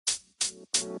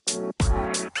Hi,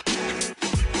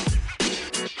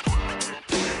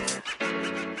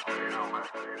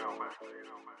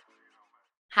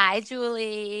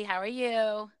 Julie. How are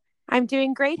you? I'm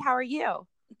doing great. How are you?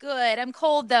 Good. I'm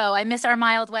cold though. I miss our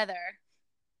mild weather.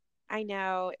 I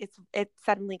know it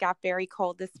suddenly got very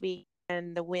cold this week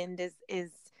and the wind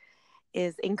is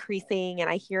increasing and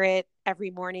I hear it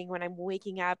every morning when I'm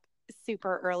waking up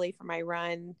super early for my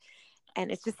run and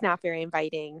it's just not very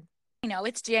inviting.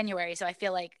 It's January, so I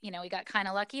feel like, we got kind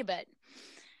of lucky, but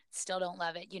still don't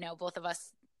love it. Both of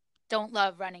us don't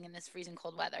love running in this freezing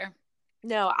cold weather.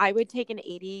 No, I would take an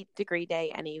 80-degree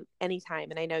day any time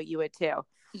and I know you would too.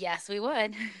 Yes, we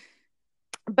would.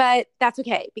 But that's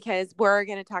okay because we're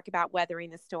going to talk about weathering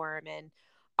the storm and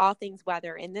all things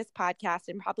weather in this podcast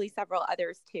and probably several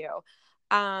others too.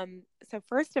 So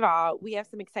first of all, we have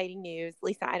some exciting news.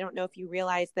 Lisa, I don't know if you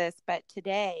realize this, but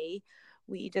today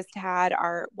we just had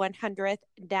our 100th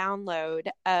download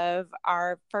of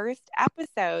our first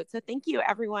episode. So thank you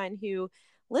everyone who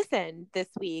listened this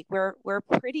week. We're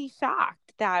pretty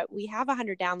shocked that we have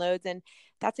 100 downloads and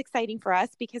that's exciting for us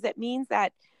because it means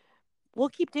that we'll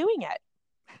keep doing it.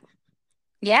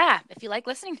 Yeah, if you like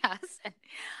listening to us.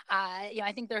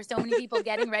 I think there are so many people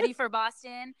getting ready for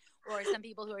Boston, or some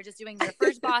people who are just doing their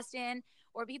first Boston,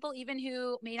 or people even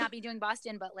who may not be doing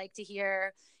Boston but like to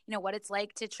hear, what it's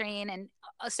like to train. And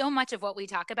so much of what we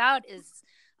talk about is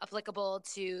applicable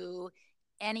to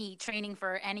any training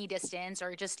for any distance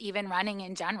or just even running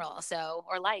in general,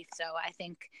 or life. So I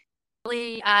think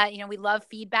really, we love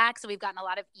feedback. So we've gotten a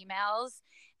lot of emails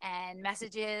and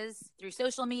messages through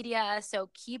social media. So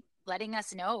keep letting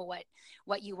us know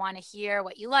what you want to hear,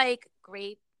 what you like.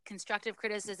 Great constructive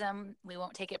criticism. We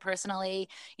won't take it personally.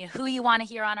 Who you want to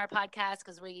hear on our podcast,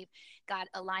 because we've got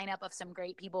a lineup of some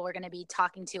great people we're going to be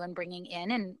talking to and bringing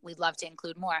in, and we'd love to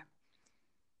include more.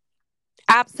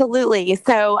 Absolutely.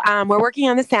 So we're working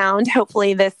on the sound.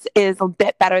 Hopefully, this is a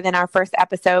bit better than our first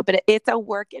episode, but it's a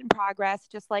work in progress,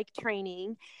 just like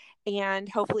training. And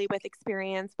hopefully, with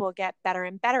experience, we'll get better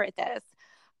and better at this.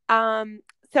 Um,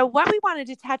 so, what we wanted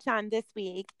to touch on this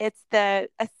week, it's a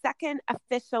second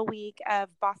official week of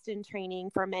Boston training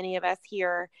for many of us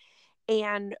here.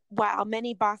 And while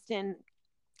many Boston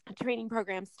training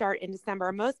programs start in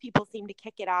December, most people seem to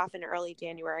kick it off in early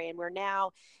January. And we're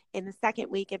now in the second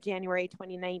week of January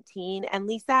 2019. And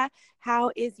Lisa,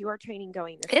 how is your training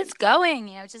going this It's week?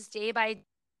 going, just day by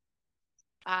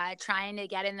trying to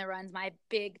get in the runs. My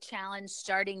big challenge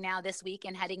starting now this week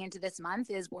and heading into this month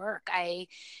is work. I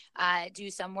do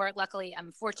some work. Luckily,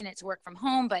 I'm fortunate to work from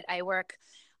home, but I work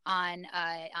on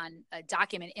a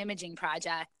document imaging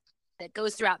project that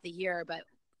goes throughout the year, but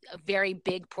a very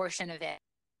big portion of it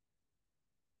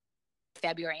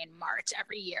February and March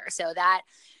every year. So that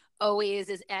always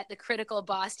is at the critical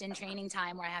Boston training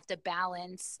time where I have to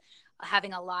balance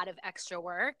having a lot of extra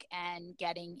work and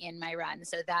getting in my run.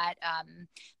 So that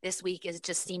this week is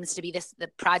just seems to be the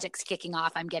project's kicking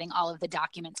off. I'm getting all of the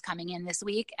documents coming in this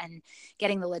week and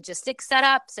getting the logistics set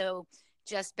up. So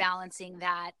just balancing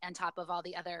that on top of all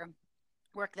the other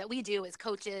work that we do as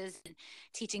coaches and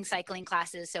teaching cycling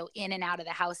classes. So in and out of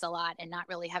the house a lot and not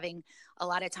really having a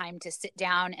lot of time to sit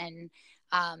down and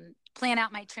plan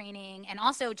out my training, and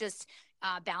also just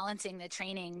balancing the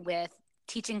training with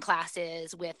teaching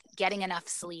classes, with getting enough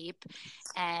sleep,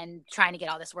 and trying to get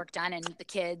all this work done, and the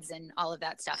kids and all of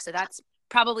that stuff. So that's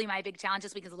probably my big challenge,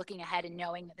 just because looking ahead and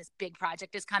knowing that this big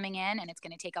project is coming in and it's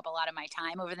going to take up a lot of my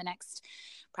time over the next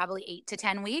probably 8 to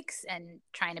 10 weeks, and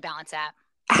trying to balance that.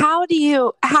 How do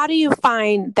you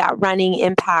find that running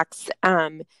impacts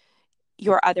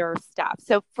your other stuff?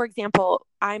 So, for example,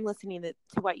 I'm listening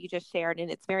to what you just shared,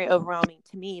 and it's very overwhelming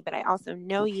to me. But I also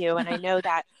know you, and I know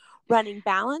that running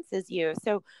balances you.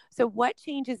 So what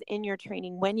changes in your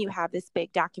training when you have this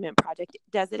big document project?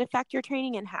 Does it affect your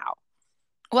training, and how?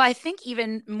 Well, I think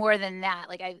even more than that,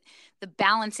 like the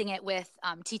balancing it with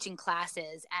teaching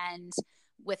classes and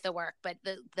with the work, but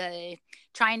the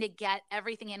trying to get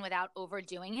everything in without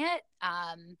overdoing it,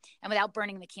 and without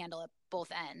burning the candle at both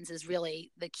ends is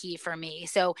really the key for me.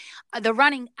 So the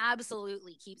running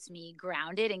absolutely keeps me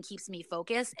grounded and keeps me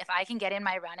focused. If I can get in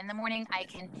my run in the morning, I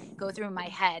can go through my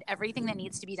head everything that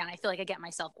needs to be done. I feel like I get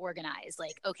myself organized.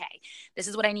 Like, okay, this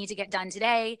is what I need to get done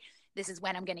today. This is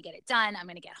when I'm going to get it done. I'm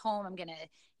going to get home. I'm going to,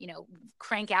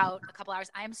 crank out a couple hours.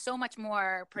 I am so much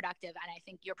more productive. And I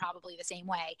think you're probably the same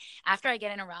way. After I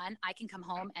get in a run, I can come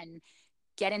home and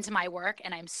get into my work,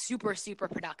 and I'm super, super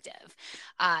productive.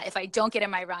 If I don't get in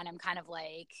my run, I'm kind of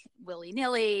like willy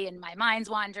nilly and my mind's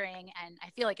wandering, and I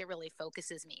feel like it really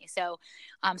focuses me. So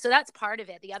that's part of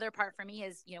it. The other part for me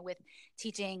is, with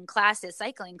teaching classes,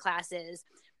 cycling classes,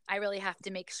 I really have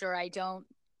to make sure I don't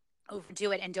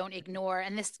overdo it and don't ignore.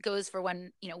 And this goes for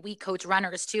when, we coach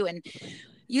runners too. And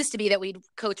used to be that we'd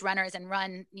coach runners and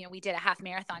run, we did a half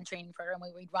marathon training program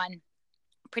where we'd run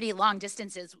pretty long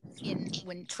distances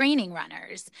when training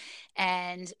runners,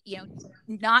 and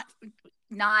not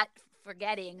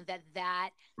forgetting that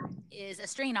is a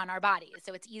strain on our bodies.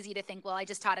 So it's easy to think, well, I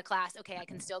just taught a class, okay, I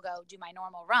can still go do my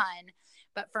normal run.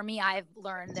 But for me, I've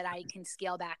learned that I can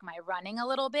scale back my running a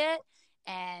little bit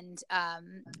and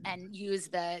use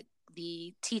the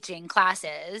teaching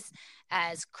classes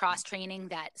as cross training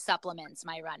that supplements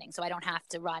my running. So I don't have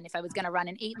to run. If I was going to run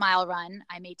an 8-mile run,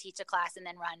 I may teach a class and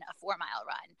then run a 4-mile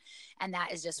run. And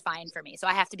that is just fine for me. So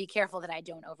I have to be careful that I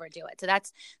don't overdo it. So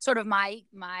that's sort of my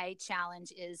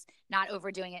challenge, is not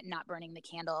overdoing it and not burning the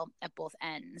candle at both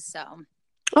ends. So.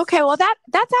 Okay. Well,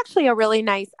 that's actually a really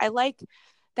nice, I like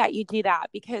that you do that,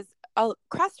 because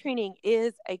cross training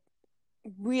is a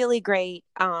really great,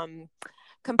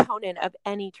 component of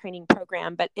any training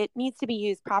program, but it needs to be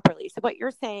used properly. So what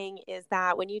you're saying is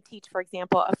that when you teach, for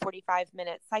example, a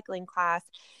 45-minute cycling class,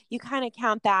 you kind of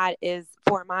count that as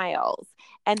 4 miles,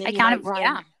 and then you might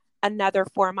run another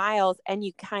 4 miles, and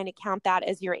you kind of count that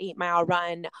as your 8-mile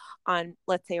run on,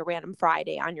 let's say, a random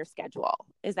Friday on your schedule.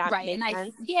 Is that right? Make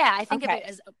sense? I think of it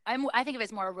as I think of it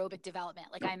as more aerobic development.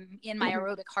 Like I'm in my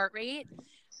aerobic heart rate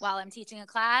while I'm teaching a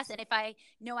class. And if I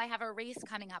know I have a race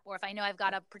coming up, or if I know I've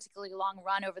got a particularly long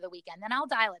run over the weekend, then I'll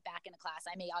dial it back in a class.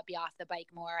 I'll be off the bike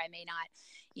more. I may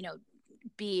not,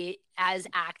 be as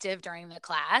active during the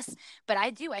class, but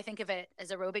I think of it as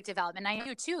aerobic development. I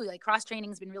know too, like cross training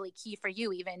has been really key for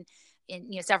you, even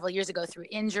in, several years ago through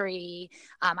injury.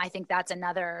 I think that's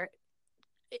another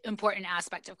important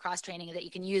aspect of cross training, that you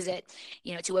can use it,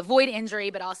 to avoid injury,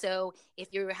 but also if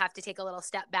you have to take a little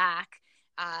step back.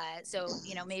 So,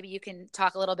 maybe you can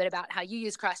talk a little bit about how you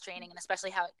use cross training, and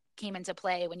especially how it came into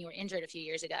play when you were injured a few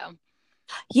years ago.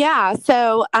 Yeah.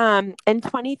 So in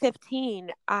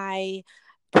 2015, I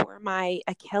tore my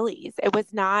Achilles. It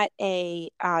was not a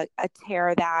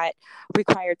tear that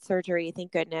required surgery,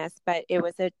 thank goodness, but it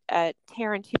was a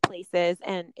tear in 2 places,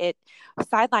 and it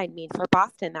sidelined me for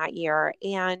Boston that year.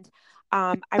 And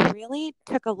I really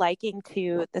took a liking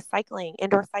to the cycling,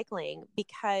 indoor cycling,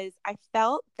 because I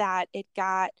felt that it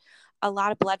got a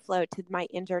lot of blood flow to my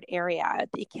injured area.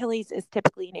 The Achilles is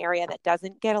typically an area that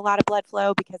doesn't get a lot of blood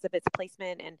flow because of its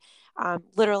placement. And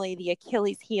literally the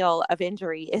Achilles heel of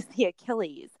injury is the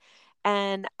Achilles.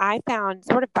 And I found,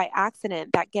 sort of by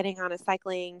accident, that getting on a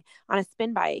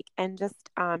spin bike and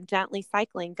just gently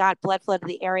cycling got blood flow to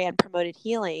the area and promoted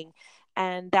healing.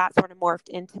 And that sort of morphed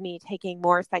into me taking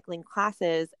more cycling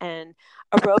classes. And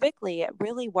aerobically, it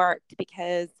really worked,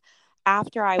 because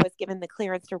after I was given the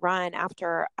clearance to run,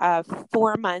 after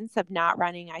 4 months of not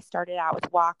running, I started out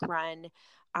with walk run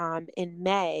in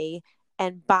May.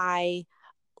 And by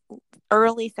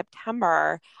early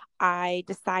September, I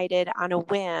decided on a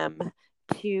whim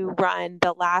to run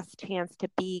the Last Chance to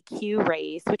BQ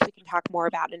race, which we can talk more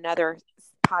about in another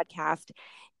podcast,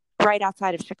 right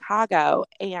outside of Chicago.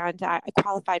 And I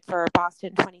qualified for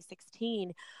Boston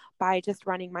 2016 by just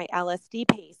running my LSD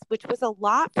pace, which was a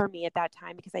lot for me at that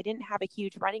time because I didn't have a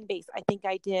huge running base. I think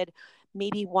I did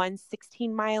maybe one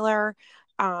 16-miler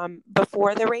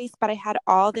before the race, but I had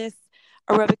all this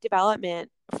aerobic development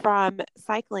from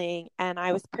cycling, and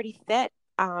I was pretty fit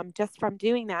just from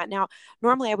doing that. Now,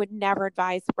 normally I would never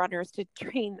advise runners to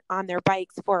train on their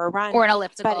bikes for a run. Or an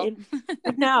elliptical.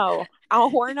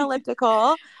 Or an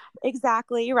elliptical.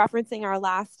 Exactly. Referencing our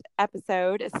last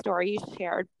episode, a story you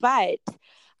shared. But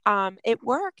it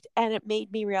worked, and it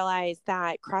made me realize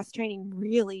that cross training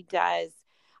really does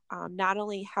not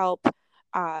only help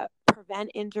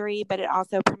prevent injury, but it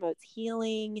also promotes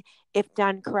healing if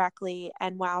done correctly.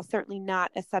 And while certainly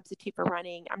not a substitute for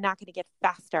running, I'm not going to get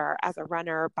faster as a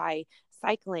runner by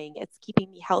cycling. It's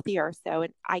keeping me healthier, so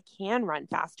I can run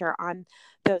faster on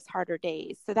those harder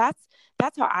days. So that's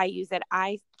how I use it.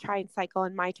 I try and cycle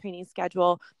in my training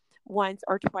schedule once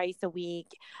or twice a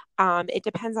week. It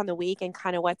depends on the week and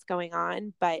kind of what's going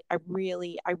on, but I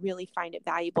really find it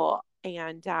valuable.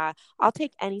 And I'll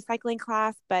take any cycling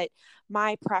class, but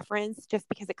my preference, just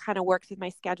because it kind of works with my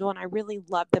schedule, and I really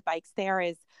love the bikes there,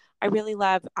 is I really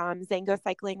love Zango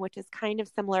cycling, which is kind of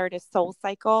similar to Soul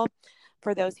Cycle,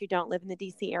 for those who don't live in the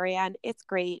DC area, and it's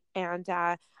great. And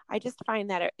I just find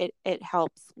that it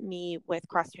helps me with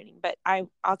cross training, but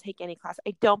I'll take any class.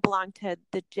 I don't belong to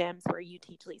the gyms where you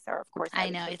teach, Lisa. Of course, I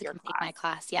know you have to come take my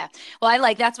class. Yeah.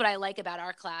 Well, that's what I like about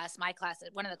our class. My class,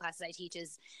 one of the classes I teach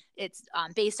it's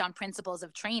based on principles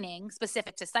of training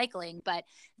specific to cycling, but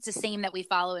it's the same that we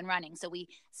follow in running. So we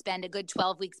spend a good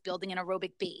 12 weeks building an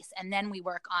aerobic base, and then we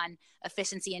work on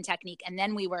efficiency and technique, and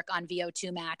then we work on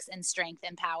VO2 max and strength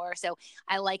and power. So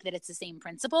I like that it's the same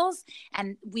principles,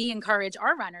 and we encourage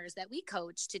our runners that we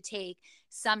coach to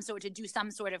do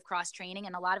some sort of cross training.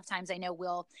 And a lot of times I know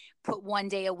we'll put one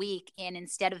day a week in,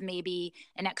 instead of maybe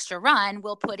an extra run,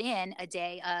 we'll put in a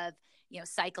day of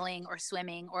cycling or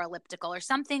swimming or elliptical or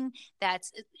something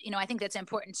that's, I think that's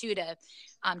important too, to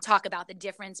talk about the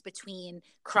difference between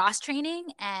cross training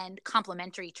and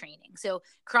complementary training. So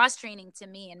cross training, to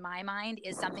me, in my mind,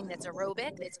 is something that's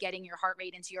aerobic, that's getting your heart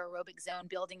rate into your aerobic zone,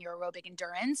 building your aerobic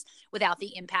endurance without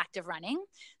the impact of running.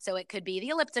 So it could be the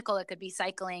elliptical, it could be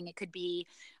cycling, it could be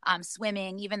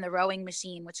swimming, even the rowing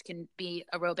machine, which can be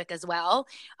aerobic as well,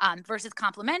 versus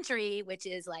complementary, which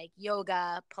is like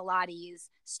yoga, Pilates,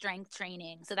 strength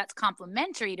training. So that's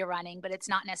complementary to running, but it's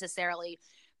not necessarily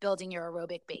building your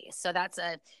aerobic base. So that's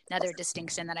another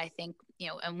distinction that I think,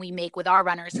 and we make with our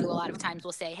runners, who a lot of times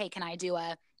will say, hey, can I do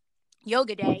a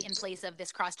yoga day in place of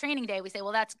this cross training day? We say,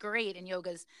 well, that's great. And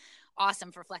yoga's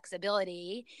awesome for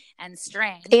flexibility and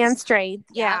strength.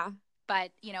 Yeah.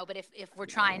 But if we're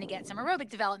trying to get some aerobic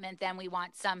development, then we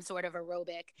want some sort of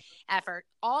aerobic effort.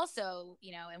 Also,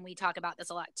 and we talk about this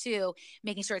a lot too,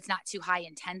 making sure it's not too high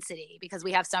intensity, because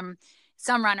we have some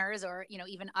runners, or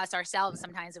even us ourselves,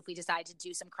 sometimes if we decide to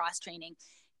do some cross training,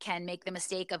 can make the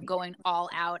mistake of going all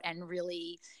out and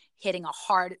really hitting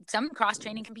some cross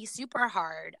training can be super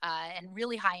hard and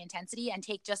really high intensity, and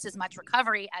take just as much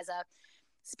recovery as a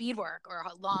speed work or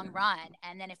a long run.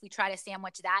 And then if we try to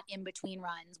sandwich that in between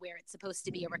runs, where it's supposed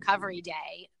to be a recovery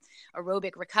day,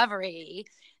 aerobic recovery,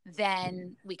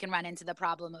 then we can run into the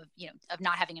problem of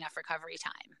not having enough recovery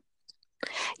time.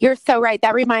 You're so right.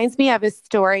 That reminds me of a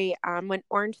story when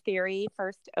Orange Theory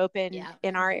first opened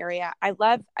in our area. I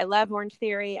love Orange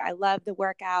Theory. I love the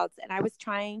workouts, and I was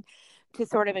trying to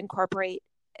sort of incorporate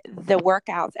the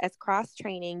workouts as cross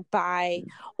training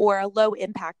or a low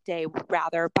impact day,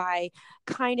 rather, by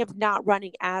kind of not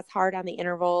running as hard on the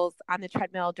intervals on the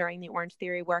treadmill during the Orange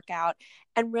Theory workout,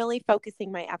 and really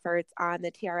focusing my efforts on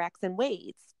the TRX and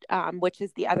weights, which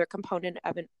is the other component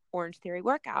of an Orange Theory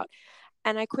workout.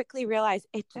 And I quickly realized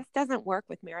it just doesn't work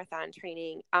with marathon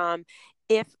training.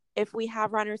 If we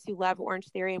have runners who love Orange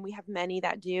Theory, and we have many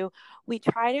that do, we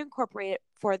try to incorporate it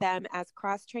for them as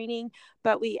cross training,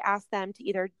 but we ask them to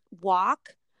either walk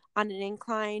on an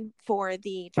incline for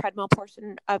the treadmill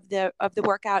portion of the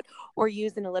workout, or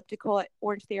use an elliptical at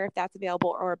Orange Theory if that's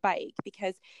available, or a bike,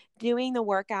 because doing the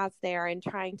workouts there and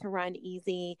trying to run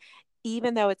easy,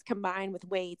 even though it's combined with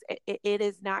weights, it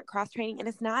is not cross training, and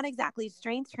it's not exactly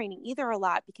strength training either a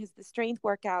lot, because the strength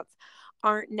workouts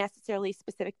aren't necessarily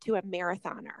specific to a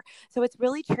marathoner. So it's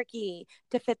really tricky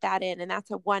to fit that in. And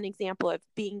that's one example of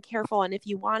being careful. And if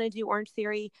you want to do Orange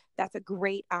Theory, that's a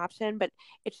great option, but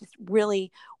it's just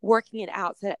really working it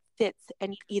out so that it fits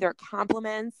and either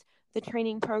complements the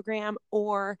training program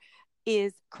or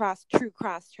is true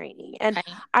cross training. And right.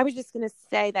 I was just going to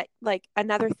say that, like,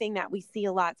 another thing that we see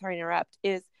a lot, sorry to interrupt,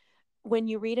 is when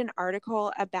you read an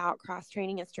article about cross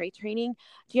training and strength training,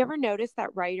 do you ever notice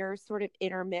that writers sort of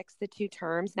intermix the two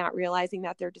terms, not realizing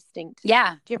that they're distinct?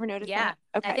 Yeah. Do you ever notice that?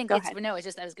 Okay, I think I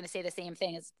was going to say the same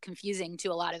thing. It's confusing to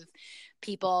a lot of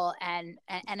people, and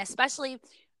especially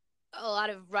a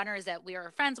lot of runners that we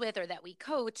are friends with or that we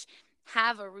coach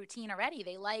have a routine already.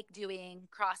 They like doing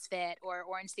CrossFit or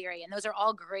Orange Theory, and those are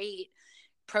all great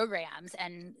programs,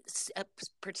 and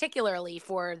particularly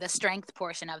for the strength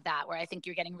portion of that, where I think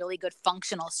you're getting really good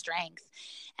functional strength.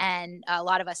 And a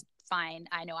lot of us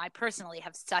I know I personally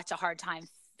have such a hard time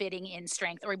fitting in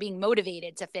strength, or being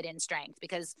motivated to fit in strength,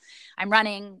 because I'm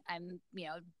running, I'm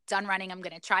done running, I'm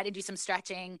going to try to do some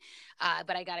stretching,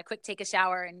 but I got to quick take a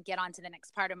shower and get on to the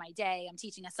next part of my day. I'm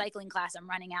teaching a cycling class, I'm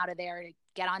running out of there to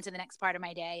get on to the next part of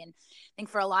my day. And I think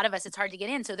for a lot of us, it's hard to get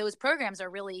in. So those programs are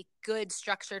really good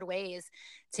structured ways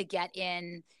to get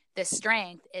in the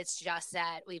strength. It's just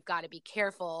that we've got to be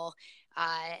careful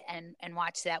and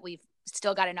watch that we've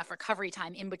still got enough recovery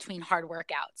time in between hard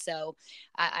workouts. So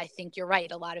I think you're right.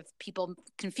 A lot of people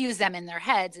confuse them in their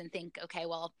heads and think, okay,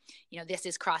 well, this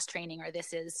is cross training, or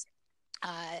this is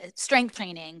strength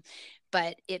training,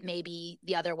 but it may be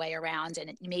the other way around,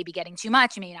 and you may be getting too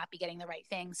much. You may not be getting the right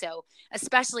thing. So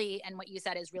especially, and what you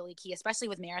said is really key, especially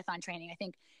with marathon training, I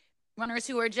think runners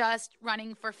who are just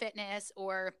running for fitness,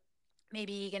 or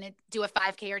maybe going to do a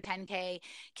 5K or 10K,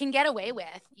 can get away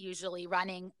with usually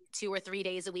running 2 or 3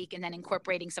 days a week and then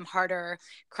incorporating some harder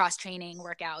cross training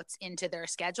workouts into their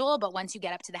schedule. But once you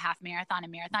get up to the half marathon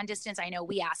and marathon distance, I know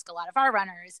we ask a lot of our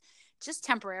runners just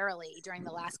temporarily during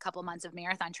the last couple months of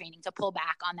marathon training to pull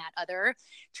back on that other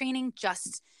training,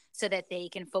 just so that they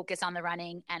can focus on the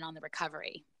running and on the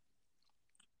recovery.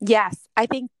 Yes, I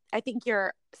think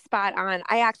you're spot on.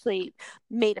 I actually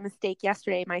made a mistake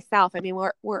yesterday myself. I mean,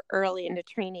 we're early into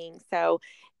training, so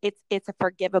it's a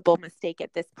forgivable mistake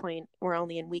at this point. We're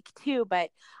only in week 2, but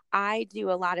I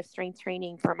do a lot of strength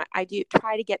training I do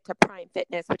try to get to Prime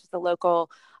Fitness, which is a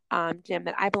local gym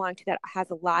that I belong to that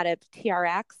has a lot of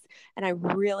TRX, and I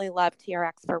really love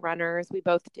TRX for runners. We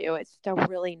both do. It's just a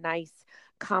really nice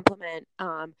complement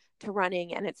to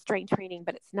running, and it's strength training,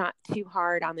 but it's not too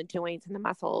hard on the joints and the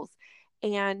muscles.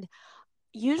 And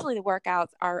usually the workouts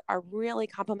are really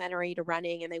complementary to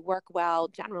running, and they work well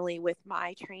generally with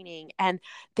my training. And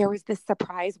there was this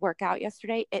surprise workout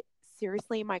yesterday.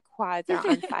 Seriously, my quads are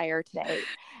on fire today.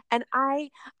 And I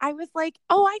was like,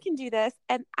 oh, I can do this.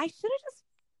 And I should have just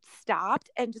stopped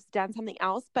and just done something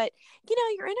else. But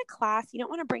you're in a class, you don't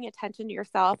want to bring attention to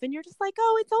yourself, and you're just like,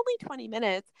 oh, it's only 20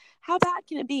 minutes. How bad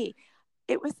can it be?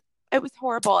 It was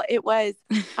horrible. It was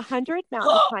 100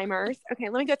 mountain climbers. Okay,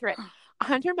 let me go through it.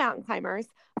 100 mountain climbers,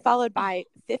 followed by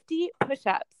 50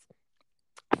 push-ups,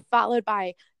 followed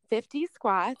by 50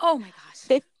 squats. Oh my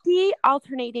gosh. 50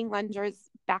 alternating lunges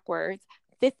backwards,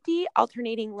 50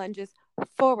 alternating lunges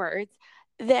forwards,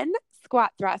 then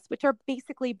squat thrusts, which are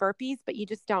basically burpees, but you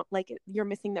just don't you're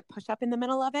missing the push-up in the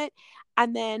middle of it.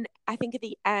 And then I think at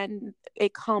the end,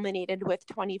 it culminated with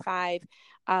 25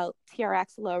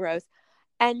 TRX low rows.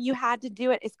 And you had to do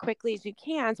it as quickly as you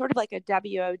can, sort of like a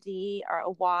WOD or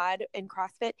a WOD in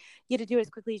CrossFit. You had to do it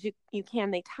as quickly as you can.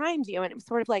 They timed you, and it was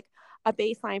sort of like a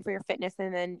baseline for your fitness.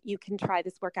 And then you can try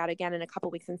this workout again in a couple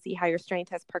of weeks and see how your strength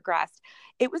has progressed.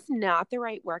 It was not the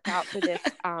right workout for this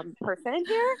person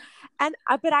here. And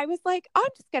but I was like, oh,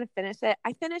 I'm just going to finish it.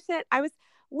 I finished it. I was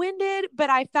winded,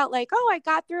 but I felt like, oh, I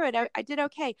got through it. I did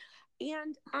okay.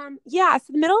 And so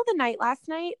the middle of the night last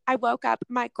night, I woke up,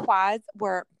 my quads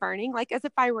were burning like as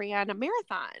if I ran a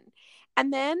marathon.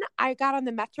 And then I got on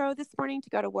the metro this morning to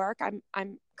go to work.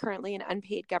 I'm currently an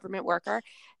unpaid government worker.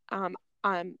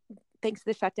 Thanks to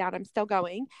the shutdown, I'm still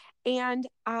going. And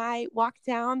I walked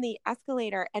down the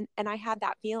escalator, and I had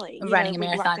that feeling. Running a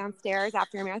marathon. We walked downstairs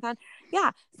after a marathon.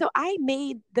 Yeah. So I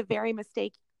made the very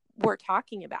mistake we're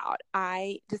talking about.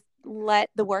 I just let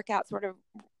the workout sort of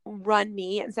run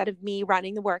me instead of me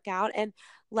running the workout. And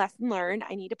lesson learned,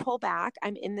 I need to pull back.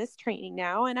 I'm in this training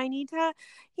now, and I need to,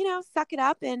 suck it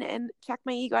up and check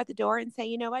my ego at the door and say,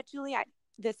 you know what, Julie,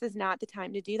 this is not the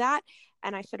time to do that.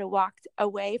 And I should have walked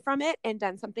away from it and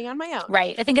done something on my own.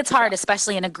 Right. I think it's hard,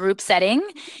 especially in a group setting,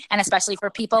 and especially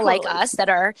for people like us that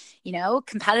are,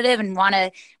 competitive and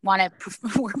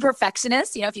we're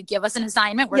perfectionists. If you give us an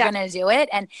assignment, we're going to do it.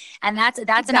 And that's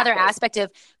exactly. Another aspect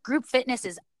of group fitness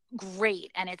is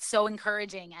great, and it's so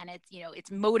encouraging, and it's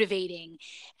it's motivating,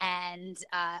 and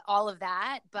all of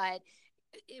that, but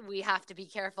we have to be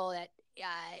careful that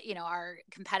our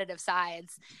competitive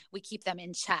sides, we keep them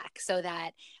in check so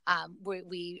that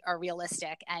we are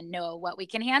realistic and know what we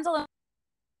can handle. Like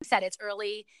you said, it's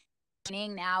early.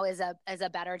 Now is a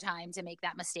better time to make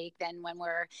that mistake than when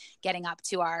we're getting up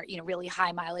to our really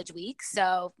high mileage weeks.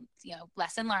 So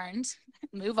lesson learned.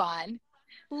 Move on.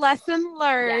 Lesson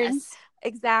learned. Yes.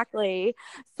 Exactly.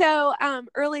 So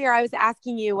earlier I was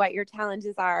asking you what your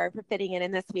challenges are for fitting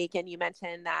in this week, and you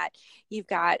mentioned that you've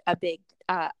got a big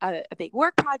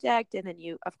work project, and then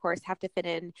you of course have to fit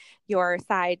in your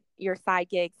side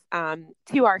gigs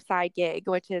to our side gig,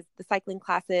 which is the cycling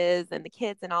classes and the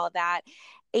kids and all of that.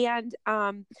 And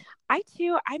I'm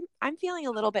feeling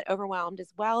a little bit overwhelmed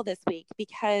as well this week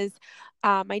because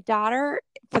my daughter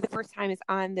for the first time is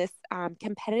on this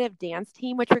competitive dance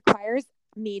team, which requires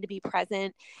me to be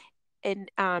present in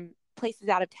places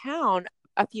out of town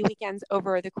a few weekends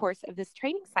over the course of this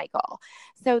training cycle.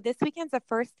 So this weekend's the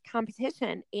first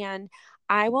competition, and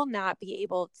I will not be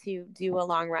able to do a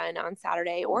long run on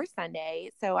Saturday or Sunday.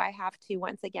 So I have to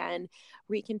once again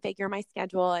reconfigure my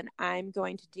schedule, and I'm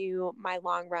going to do my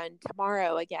long run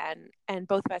tomorrow again. And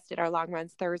both of us did our long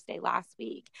runs Thursday last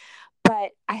week.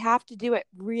 But I have to do it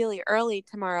really early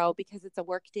tomorrow because it's a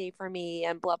work day for me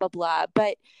and blah, blah, blah.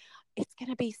 But it's going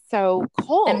to be so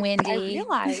cold. And windy. But I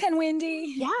realized, and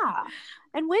windy. Yeah.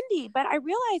 And windy. But I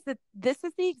realized that this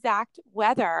is the exact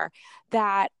weather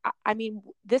that, I mean,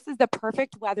 this is the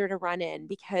perfect weather to run in,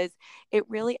 because it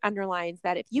really underlines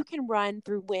that if you can run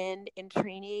through wind in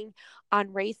training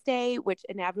on race day, which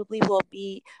inevitably will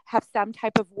have some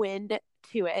type of wind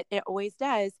to it, it always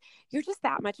does, you're just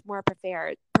that much more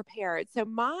prepared. So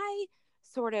my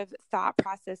sort of thought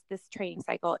process this training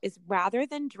cycle is, rather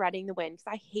than dreading the wind,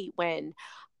 because I hate wind,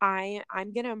 I'm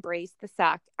going to embrace the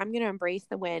suck. I'm going to embrace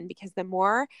the wind, because the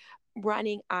more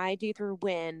running I do through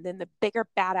wind, then the bigger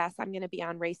badass I'm going to be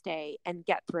on race day and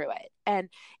get through it. And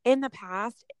in the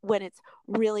past, when it's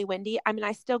really windy, I mean,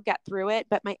 I still get through it,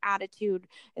 but my attitude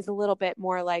is a little bit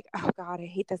more like, oh God, I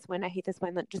hate this wind. I hate this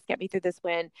wind. Just get me through this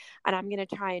wind. And I'm going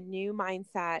to try a new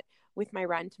mindset with my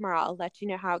run tomorrow. I'll let you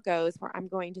know how it goes, where I'm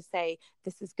going to say,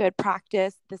 this is good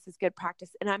practice. This is good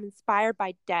practice. And I'm inspired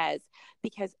by Des,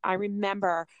 because I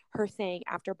remember her saying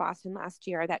after Boston last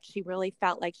year that she really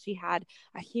felt like she had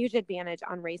a huge advantage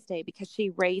on race day, because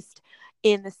she raced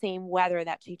in the same weather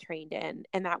that she trained in.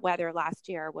 And that weather last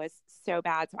year was so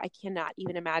bad. So I cannot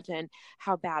even imagine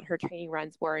how bad her training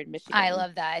runs were in Michigan. I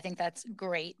love that. I think that's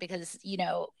great, because,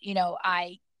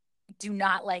 I do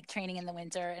not like training in the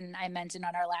winter. And I mentioned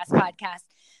on our last podcast,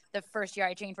 the first year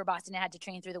I trained for Boston and had to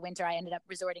train through the winter, I ended up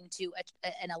resorting to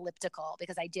an elliptical,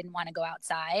 because I didn't want to go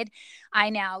outside. I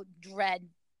now dread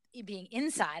being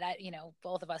inside.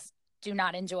 Both of us do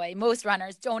not enjoy, most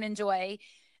runners don't enjoy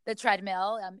the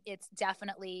treadmill. It's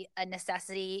definitely a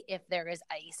necessity if there is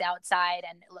ice outside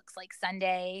and it looks like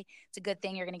Sunday. It's a good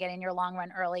thing you're going to get in your long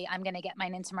run early. I'm going to get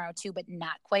mine in tomorrow too, but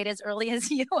not quite as early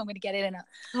as you. I'm going to get it in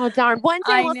oh darn, one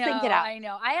day we'll sync it up. I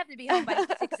know. I have to be home by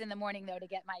 6 a.m. though to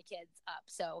get my kids up.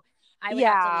 So I would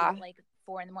have to leave at like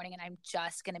 4 a.m, and I'm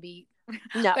just going to be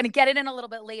going to get it in a little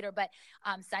bit later. But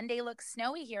Sunday looks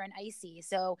snowy here and icy.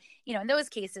 So, in those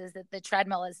cases, the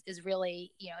treadmill is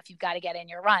really, if you've got to get in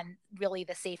your run, really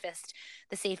the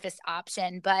safest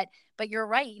option. But you're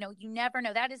right. You never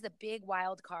know. That is the big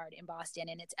wild card in Boston.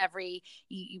 And it's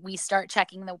we start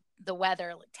checking the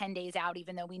weather 10 days out,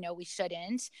 even though we know we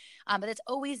shouldn't. But it's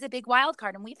always the big wild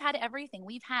card. And we've had everything.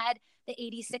 We've had the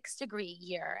 86-degree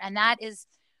year, and that is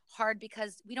hard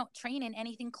because we don't train in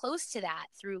anything close to that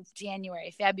through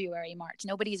January, February, March.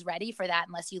 Nobody's ready for that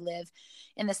unless you live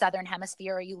in the Southern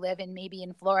Hemisphere, or you live maybe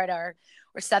in Florida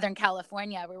or Southern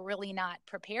California. We're really not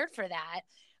prepared for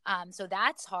that. So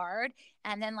that's hard.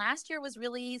 And then last year was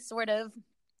really sort of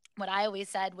what I always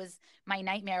said was my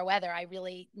nightmare weather. I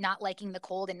really, not liking the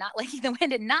cold and not liking the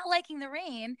wind and not liking the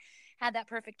rain, had that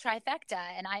perfect trifecta.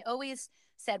 And I always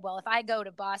said, well, if I go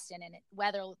to Boston and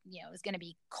weather, is going to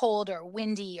be cold or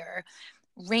windy or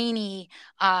rainy,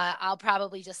 I'll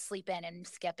probably just sleep in and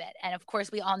skip it. And of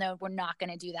course, we all know we're not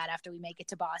going to do that after we make it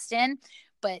to Boston.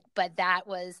 But that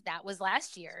was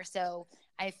last year. So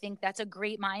I think that's a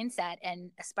great mindset. And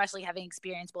especially having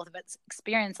experienced both of us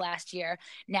experience last year,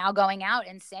 now going out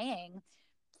and saying,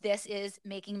 this is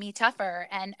making me tougher.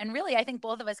 And really, I think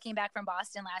both of us came back from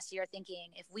Boston last year thinking,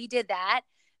 if we did that,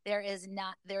 there is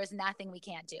nothing we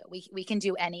can't do. We can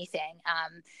do anything. I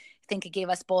think it gave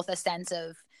us both a sense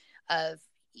of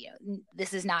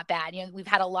this is not bad. We've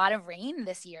had a lot of rain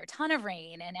this year, a ton of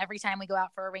rain. And every time we go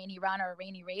out for a rainy run or a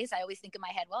rainy race, I always think in my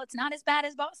head, well, it's not as bad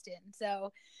as Boston.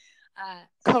 So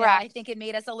correct. I think it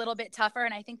made us a little bit tougher.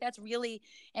 And I think that's really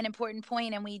an important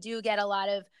point. And we do get a lot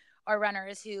of our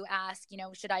runners who ask,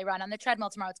 should I run on the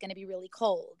treadmill tomorrow? It's going to be really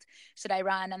cold. Should I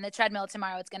run on the treadmill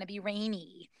tomorrow? It's going to be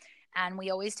rainy. And we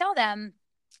always tell them,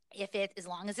 as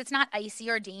long as it's not icy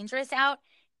or dangerous out,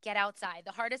 get outside.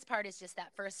 The hardest part is just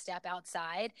that first step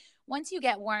outside. Once you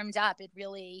get warmed up, it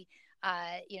really,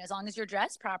 as long as you're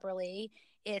dressed properly,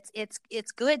 it's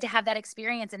good to have that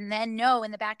experience and then know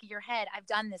in the back of your head, I've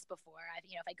done this before.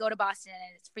 If I go to Boston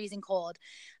and it's freezing cold,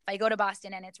 if I go to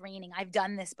Boston and it's raining, I've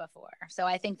done this before. So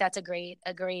I think that's a great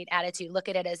attitude. Look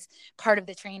at it as part of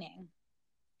the training.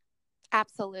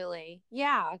 Absolutely.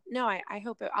 Yeah. No, I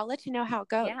hope I'll let you know how it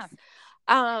goes.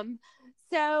 Yeah.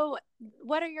 So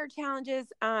what are your challenges,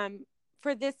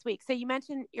 for this week? So you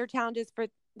mentioned your challenges for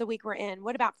the week we're in.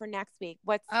 What about for next week?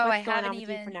 What's going on with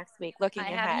you for next week? Looking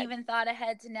ahead. I haven't even thought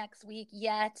ahead to next week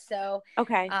yet. So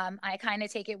okay. I kind of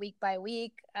take it week by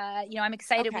week. I'm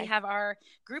excited. Okay. We have our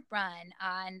group run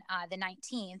on the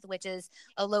 19th, which is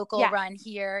a local run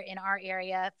here in our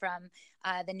area from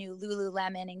the new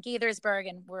Lululemon in Gaithersburg.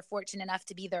 And we're fortunate enough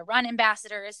to be their run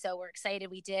ambassadors. So we're excited.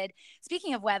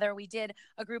 Speaking of weather, we did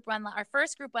a group run, our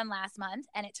first group run last month,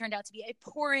 and it turned out to be a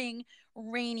pouring,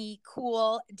 rainy,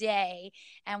 cool day.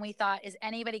 And we thought, is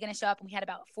anybody going to show up? And we had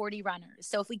about 40 runners.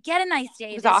 So if we get a nice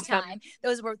day this time,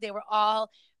 they were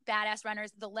all badass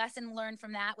runners, the lesson learned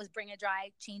from that was bring a dry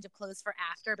change of clothes for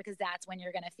after, because that's when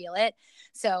you're going to feel it.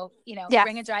 So,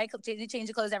 bring a dry change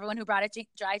of clothes. Everyone who brought a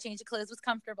dry change of clothes was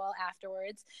comfortable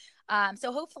afterwards.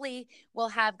 So hopefully we'll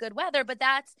have good weather, but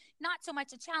that's not so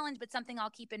much a challenge, but something I'll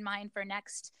keep in mind for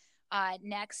next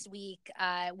week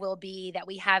will be that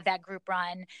we have that group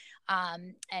run.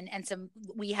 And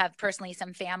we have personally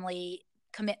some family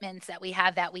commitments that we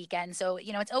have that weekend. So,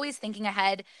 it's always thinking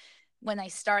ahead when I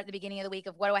start the beginning of the week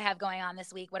of what do I have going on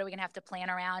this week? What are we going to have to plan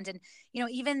around? And,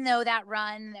 even though that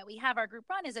run that we have, our group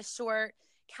run, is a short,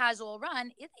 casual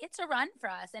run, it's a run for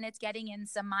us, and it's getting in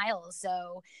some miles.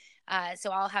 So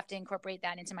I'll have to incorporate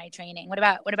that into my training. What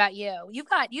about you? You've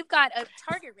got a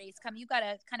target race coming. You've got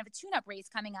a kind of a tune-up race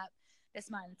coming up this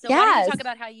month. So why don't you talk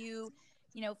about how you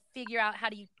figure out how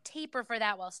do you taper for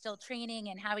that while still training,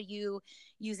 and how are you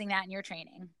using that in your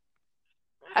training?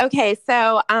 Okay,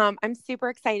 so I'm super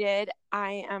excited.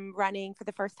 I am running for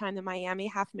the first time the Miami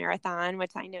Half Marathon,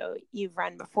 which I know you've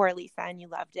run before, Lisa, and you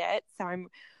loved it. So I'm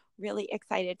really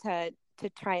excited to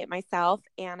try it myself.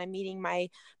 And I'm meeting my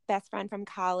best friend from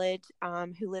college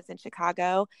who lives in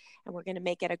Chicago, and we're going to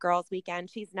make it a girls' weekend.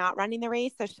 She's not running the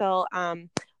race, so she'll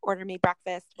order me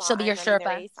breakfast while she'll be your running Sherpa.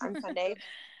 the race on Sunday.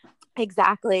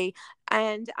 Exactly.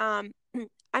 And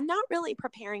I'm not really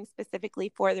preparing specifically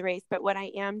for the race, but what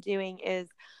I am doing is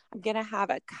I'm going to have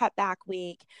a cutback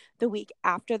week the week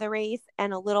after the race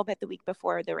and a little bit the week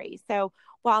before the race. So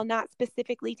while not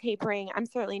specifically tapering, I'm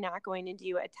certainly not going to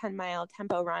do a 10-mile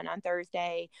tempo run on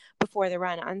Thursday before the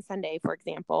run on Sunday, for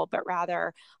example, but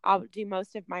rather I'll do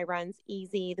most of my runs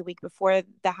easy the week before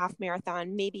the half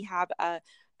marathon, maybe have a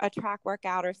track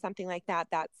workout or something like that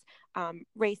that's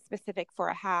race specific for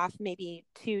a half, maybe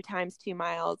 2 times 2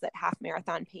 miles at half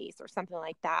marathon pace or something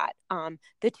like that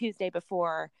the Tuesday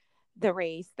before the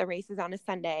race. The race is on a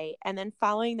Sunday. And then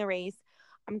following the race,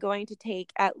 I'm going to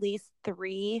take at least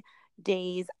 3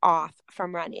 days off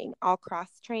from running. I'll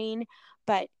cross train,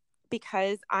 but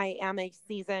because I am a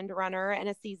seasoned runner and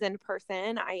a seasoned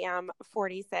person, I am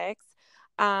 46.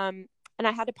 And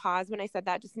I had to pause when I said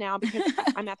that just now because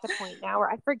I'm at the point now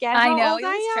where I forget how old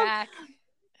I am. Track.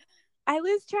 I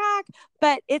lose track,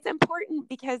 but it's important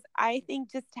because I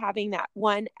think just having that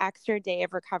one extra day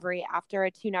of recovery after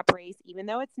a tune-up race, even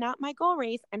though it's not my goal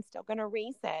race, I'm still going to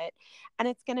race it, and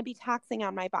it's going to be taxing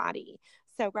on my body.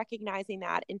 So recognizing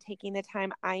that and taking the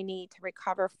time I need to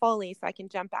recover fully so I can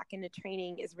jump back into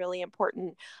training is really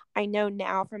important. I know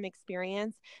now from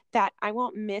experience that I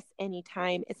won't miss any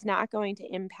time. It's not going to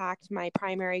impact my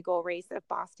primary goal race of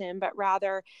Boston, but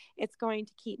rather it's going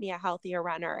to keep me a healthier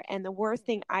runner. And the worst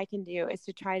thing I can do is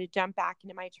to try to jump back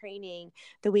into my training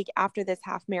the week after this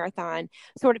half marathon,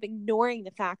 sort of ignoring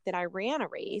the fact that I ran a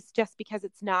race just because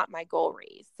it's not my goal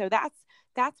race. So that's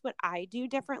what I do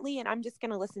differently. And I'm just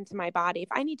going to listen to my body. If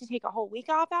I need to take a whole week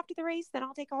off after the race, then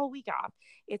I'll take a whole week off.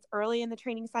 It's early in the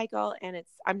training cycle and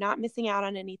I'm not missing out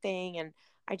on anything. And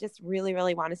I just really,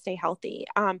 really want to stay healthy.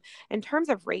 In terms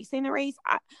of racing the race,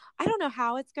 I don't know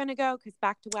how it's going to go because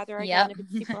back to weather again, if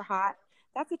it's super hot,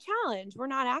 that's a challenge. We're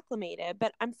not acclimated,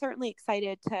 but I'm certainly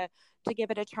excited to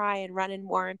give it a try and run in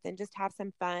warmth and just have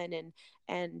some fun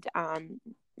and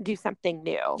do something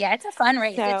new. Yeah, it's a fun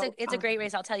race. So, it's a great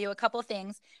race. I'll tell you a couple of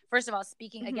things. First of all,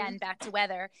 speaking again back to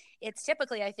weather, it's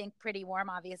typically, I think, pretty warm.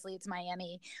 Obviously, it's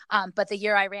Miami, but the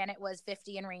year I ran it was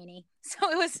 50 and rainy, so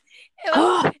it was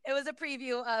a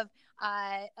preview of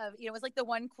it was like the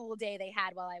one cool day they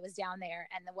had while I was down there,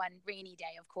 and the one rainy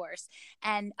day, of course.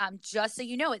 And just so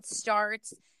you know, it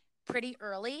starts pretty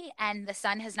early and the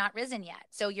sun has not risen yet,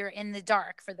 so you're in the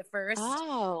dark for the first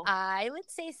I would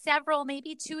say several,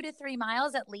 maybe 2 to 3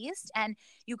 miles at least, and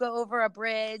you go over a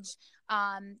bridge.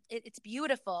 It's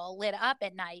beautiful, lit up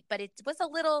at night, but it was a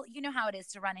little, you know how it is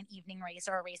to run an evening race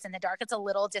or a race in the dark. It's a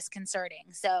little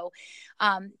disconcerting. So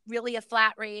really a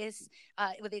flat race,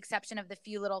 with the exception of the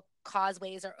few little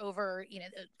causeways or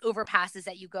overpasses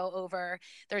that you go over.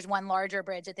 There's one larger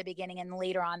bridge at the beginning, and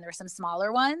later on there's some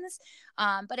smaller ones.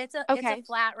 But it's a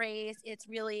flat race. It's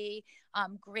really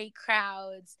great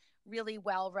crowds, really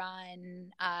well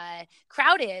run,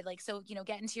 crowded, so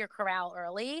get into your corral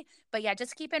early. But yeah,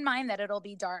 just keep in mind that it'll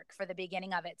be dark for the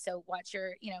beginning of it, so watch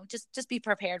your just be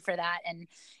prepared for that. And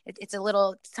it's a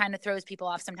little kind of throws people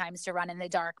off sometimes to run in the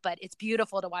dark, but it's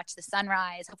beautiful to watch the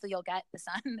sunrise. Hopefully you'll get the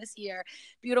sun this year.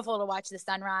 Beautiful to watch the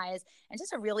sunrise, and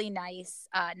just a really nice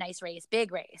race,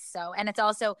 big race. So, and it's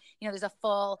also there's a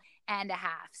full and a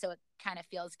half, so it kind of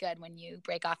feels good when you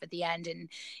break off at the end and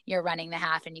you're running the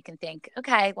half and you can think,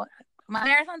 okay, well, my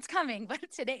marathon's coming, but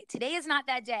today is not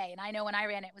that day. And I know when I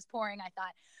ran, it was pouring. I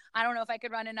thought, I don't know if I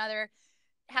could run another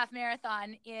half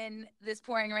marathon in this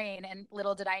pouring rain, and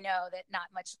little did I know that not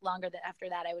much longer after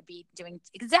that I would be doing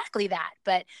exactly that.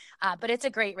 But it's a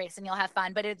great race, and you'll have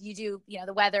fun. But if you do,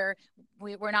 the weather,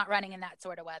 we're not running in that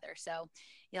sort of weather, so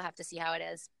you'll have to see how it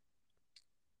is.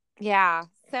 Yeah.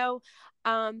 So,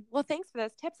 well, thanks for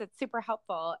those tips. It's super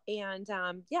helpful. And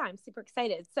I'm super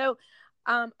excited. So,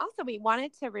 also, we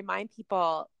wanted to remind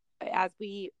people as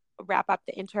we wrap up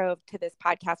the intro to this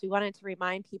podcast, we wanted to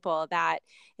remind people that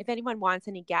if anyone wants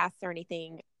any guests or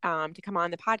anything to come on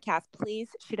the podcast, please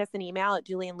shoot us an email at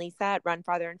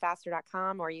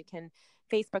julieandlisa@runfartherandfaster.com, or you can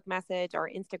Facebook message or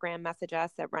Instagram message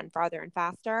us at Run Farther and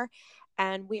Faster.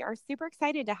 And we are super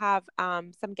excited to have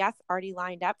some guests already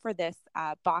lined up for this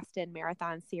Boston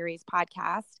Marathon Series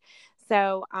podcast.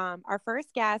 So our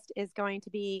first guest is going to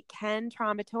be Ken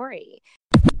Trombetore.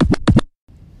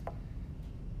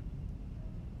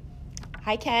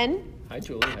 Hi, Ken. Hi,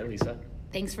 Julie. Hi, Lisa.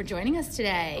 Thanks for joining us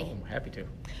today. Oh, I'm happy to.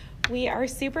 We are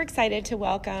super excited to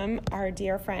welcome our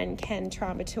dear friend Ken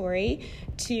Trombetore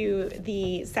to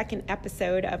the second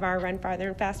episode of our Run Farther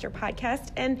and Faster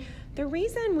podcast. And the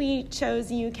reason we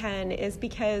chose you, Ken, is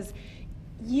because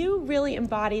you really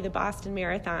embody the Boston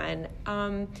Marathon.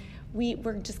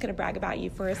 We're just going to brag about you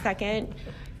for a second.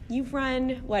 You've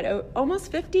run,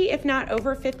 almost 50, if not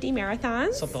over 50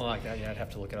 marathons? Something like that, yeah, I'd have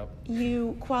to look it up.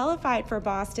 You qualified for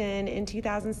Boston in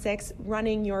 2006,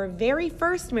 running your very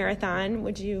first marathon.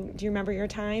 Do you remember your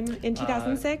time in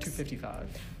 2006? 2:55.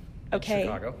 Okay.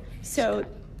 Chicago. So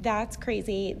that's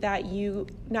crazy that you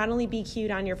not only BQ'd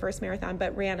on your first marathon,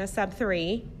 but ran a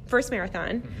sub-3 first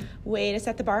marathon, way to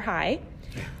set the bar high.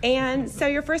 And so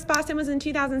your first Boston was in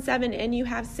 2007, and you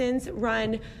have since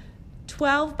run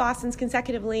 12 Bostons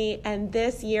consecutively, and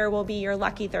this year will be your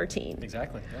lucky 13th.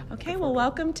 Exactly. Yeah. Okay, well,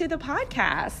 welcome to the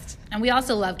podcast. And we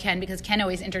also love Ken because Ken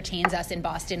always entertains us in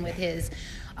Boston with his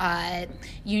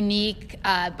unique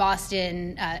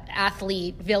Boston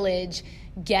athlete village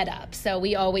get up. So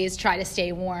we always try to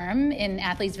stay warm in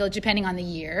Athletes Village depending on the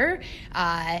year.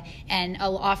 And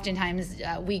oftentimes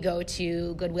we go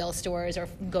to Goodwill stores or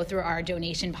go through our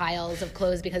donation piles of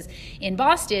clothes, because in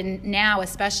Boston now,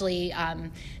 especially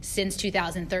since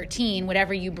 2013,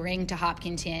 whatever you bring to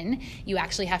Hopkinton, you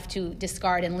actually have to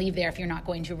discard and leave there if you're not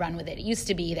going to run with it. It used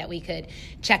to be that we could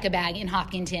check a bag in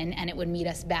Hopkinton and it would meet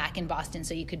us back in Boston,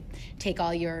 so you could take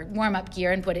all your warm-up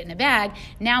gear and put it in a bag.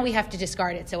 Now we have to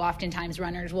discard it, so oftentimes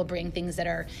runners will bring things that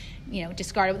are,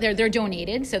 discarded. They're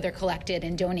donated, so they're collected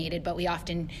and donated, but we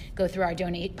often go through our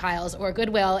donate piles or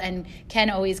Goodwill, and Ken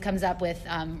always comes up with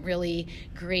really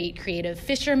great creative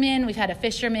fishermen. We've had a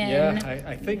fisherman. Yeah,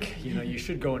 I think, you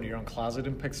should go into your own closet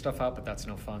and pick stuff out, but that's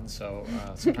no fun. So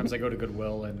sometimes I go to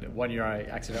Goodwill, and one year I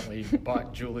accidentally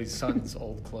bought Julie's son's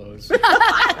old clothes. That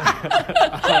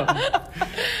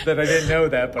I didn't know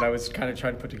that, but I was kind of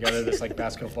trying to put together this Chinese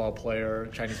basketball player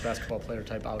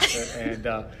type outfit, and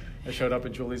I showed up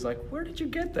and Julie's like, "Where did you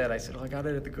get that?" I said, "Oh, I got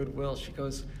it at the Goodwill." She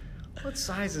goes, "What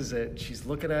size is it?" She's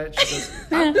looking at it. She goes,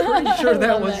 "I'm pretty sure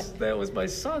that was my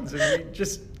son's, and we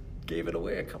just gave it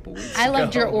away a couple weeks ago." I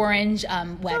loved your orange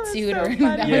wetsuit.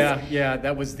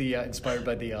 That was the inspired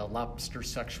by the lobster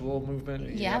sexual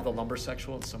movement. Yeah, the lumber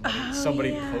sexual.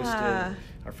 Somebody posted.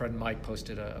 Our friend Mike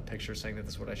posted a picture saying that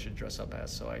this is what I should dress up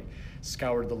as. So I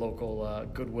scoured the local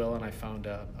Goodwill, and I found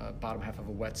a bottom half of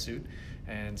a wetsuit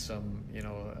and some,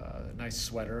 nice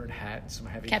sweater and hat, and some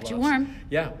heavy gloves. Kept you warm.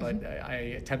 Yeah, but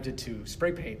I attempted to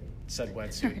spray paint said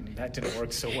wetsuit, and that didn't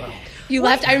work so well.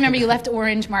 I remember you left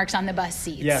orange marks on the bus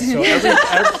seats. Yeah, so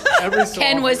every so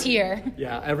Ken often, was here.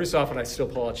 Yeah, every so often I still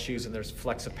pull out shoes and there's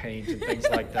flecks of paint and things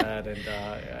like that. And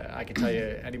I can tell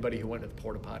you, anybody who went to the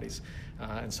porta potties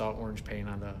and saw orange paint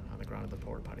on the ground of the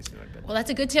porta potties knew I'd been. Well,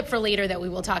 that's a good tip for later that we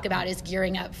will talk about, is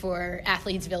gearing up for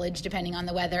Athletes Village depending on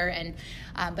the weather. And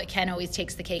but Ken always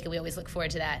takes the cake, and we always look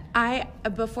forward to that.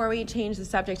 Before we change the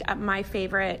subject, my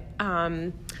favorite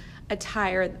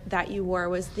attire that you wore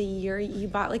was the year you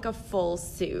bought a full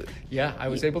suit. Yeah, I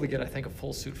was able to get, I think, a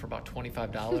full suit for about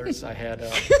 $25. I had,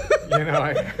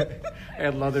 I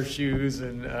had leather shoes,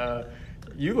 and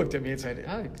you looked at me and said,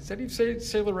 "Is that Yves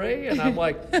Saint Laurent?" And I'm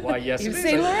like, "Why, yes, it is."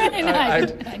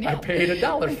 I paid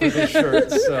 $1 for this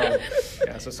shirt.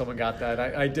 So someone got that.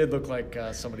 I did look like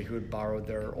somebody who had borrowed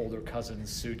their older cousin's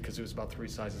suit because it was about 3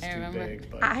 sizes too big.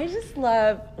 But I just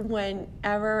love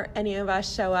whenever any of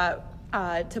us show up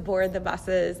to board the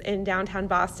buses in downtown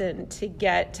Boston to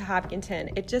get to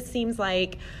Hopkinton. It just seems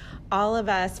like all of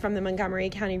us from the Montgomery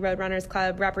County Roadrunners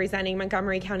Club representing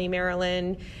Montgomery County,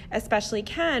 Maryland, especially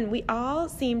Ken, we all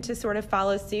seem to sort of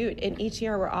follow suit. And each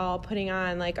year we're all putting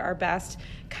on like our best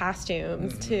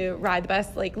costumes to ride the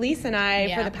bus. Like Lisa and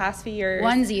I for the past few years.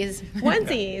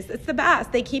 Onesies. It's the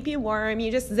best. They keep you warm.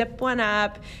 You just zip one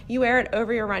up. You wear it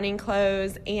over your running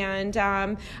clothes. And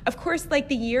of course, like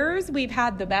the years we've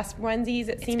had the best onesies,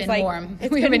 it seems like warm.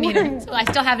 It's been warm. So I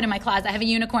still have it in my closet. I have a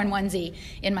unicorn onesie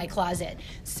in my closet.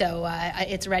 So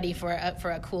it's ready for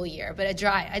a cool year, but a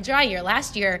dry year.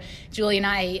 Last year, Julie and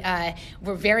I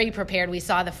were very prepared. We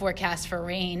saw the forecast for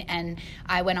rain, and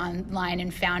I went online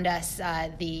and found us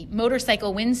the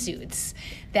motorcycle windsuits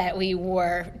that we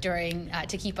wore during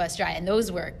to keep us dry, and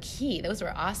those were key. Those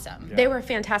were awesome. Yeah. They were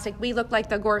fantastic. We looked like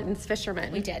the Gorton's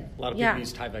fishermen. We did. A lot of people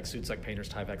use Tyvek suits, like painters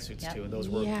Tyvek suits too, and those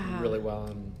worked really well.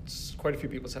 And quite a few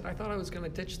people said, I thought I was going to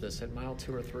ditch this at mile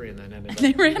 2 or 3, and then ended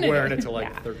up wearing it to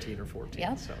like 13 or 14.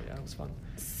 Yep. So yeah, it was fun.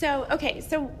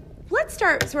 So let's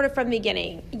start sort of from the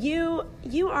beginning.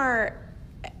 You are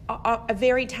a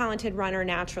very talented runner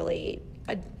naturally.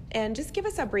 And just give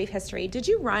us a brief history. Did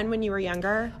you run when you were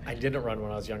younger? I didn't run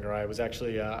when I was younger. I was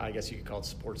actually, I guess you could call it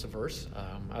sports averse.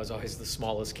 I was always the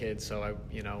smallest kid, so I,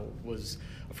 was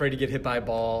afraid to get hit by a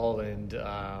ball, and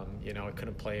I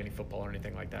couldn't play any football or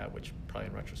anything like that, which probably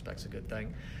in retrospect is a good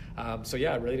thing. I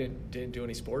really didn't do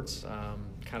any sports.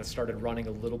 Kind of started running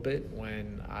a little bit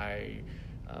when I,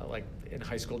 in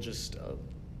high school, just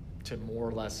to more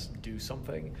or less do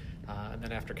something. And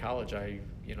then after college, I,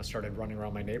 started running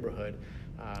around my neighborhood.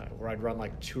 Where I'd run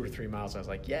like 2 or 3 miles. I was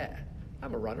like, yeah,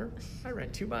 I'm a runner. I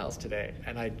ran 2 miles today.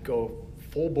 And I'd go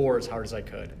full bore as hard as I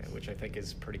could, which I think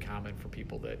is pretty common for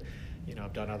people that,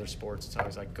 have done other sports. It's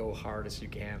always like, go hard as you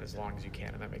can, as long as you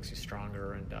can, and that makes you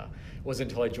stronger. And it wasn't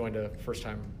until I joined a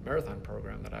first-time marathon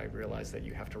program that I realized that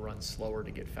you have to run slower to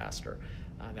get faster.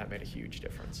 And that made a huge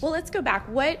difference. Well, let's go back.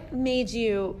 What made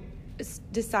you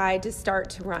decide to start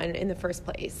to run in the first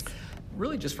place?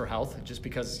 Really just for health, just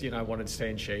because, I wanted to stay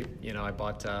in shape. I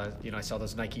bought, I saw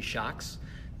those Nike Shocks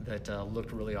that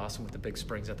looked really awesome with the big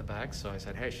springs at the back. So I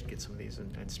said, hey, I should get some of these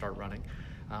and start running.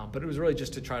 But it was really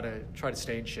just to try to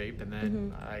stay in shape. And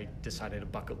then I decided a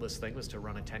bucket list thing was to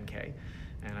run a 10K.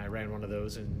 And I ran one of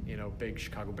those in, big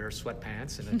Chicago Bears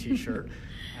sweatpants and a t-shirt.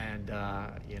 And,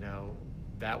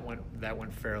 that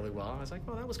went fairly well. I was like,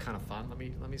 well, that was kind of fun.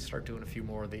 Let me start doing a few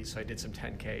more of these. So I did some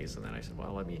 10Ks, and then I said,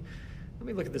 well, let me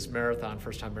look at this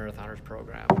first-time marathoners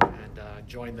program, and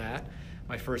joined that.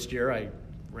 My first year, I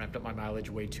ramped up my mileage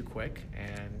way too quick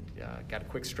and got a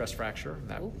quick stress fracture.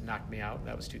 That knocked me out.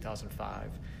 That was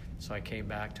 2005. So I came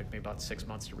back. Took me about 6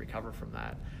 months to recover from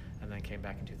that, and then came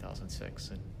back in 2006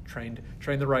 and trained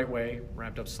the right way,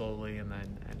 ramped up slowly, and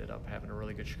then ended up having a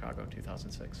really good Chicago in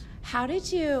 2006. How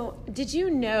did you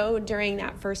know during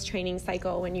that first training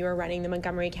cycle when you were running the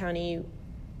Montgomery County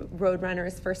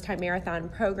Roadrunners first-time marathon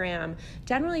program?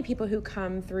 Generally, people who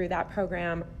come through that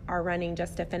program are running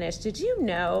just to finish. Did you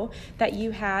know that you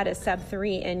had a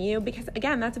sub-3 in you? Because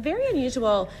again, that's very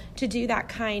unusual to do that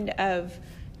kind of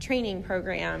training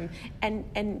program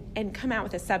and come out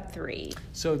with a sub-3.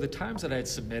 So the times that I had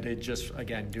submitted, just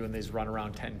again doing these run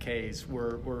around 10Ks,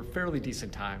 were fairly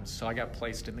decent times. So I got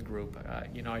placed in the group. I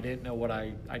didn't know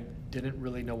I didn't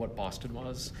really know what Boston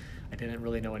was. I didn't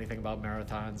really know anything about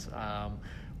marathons.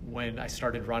 When I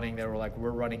started running, they were like, we're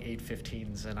running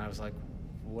 8:15s, and I was like,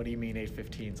 what do you mean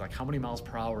 8:15s? Like, how many miles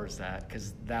per hour is that?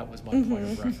 Because that was my point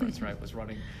of reference, right? Was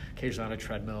running occasionally on a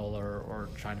treadmill or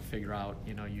trying to figure out,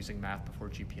 using math before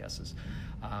GPSs.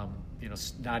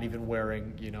 Not even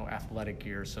wearing, athletic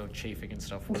gear, so chafing and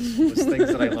stuff was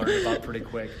things that I learned about pretty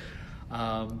quick.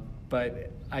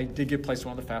 But I did get placed in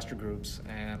one of the faster groups,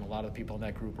 and a lot of the people in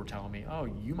that group were telling me, oh,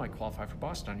 you might qualify for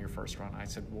Boston on your first run. I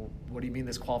said, well, what do you mean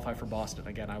this qualify for Boston?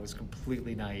 Again, I was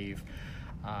completely naive.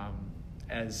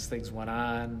 As things went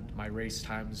on, my race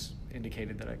times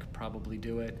indicated that I could probably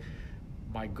do it.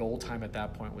 My goal time at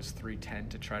that point was 3:10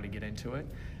 to try to get into it.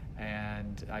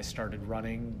 And I started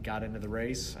running, got into the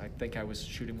race. I think I was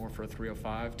shooting more for a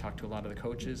 3:05, talked to a lot of the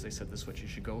coaches. They said, this is what you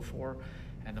should go for.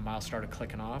 And the miles started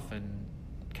clicking off, and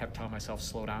kept telling myself,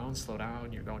 slow down,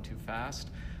 you're going too fast.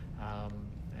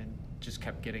 And just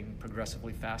kept getting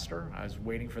progressively faster. I was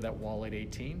waiting for that wall at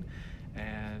 18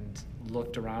 and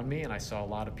looked around me, and I saw a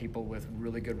lot of people with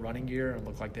really good running gear and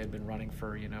looked like they had been running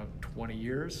for 20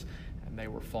 years, and they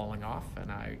were falling off.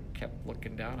 And I kept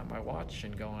looking down at my watch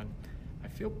and going, I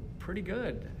feel pretty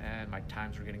good. And my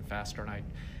times were getting faster, and I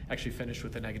actually finished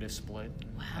with a negative split.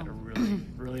 And had a really,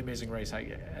 really amazing race.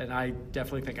 I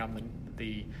definitely think I'm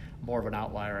the more of an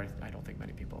outlier. I don't think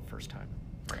many people have first time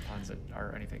marathons that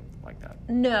are anything like that.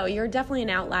 No, you're definitely an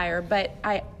outlier, but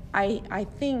I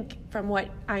think from what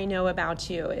I know about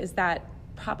you is that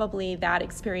probably that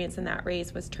experience in that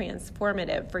race was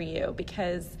transformative for you,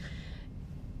 because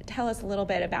tell us a little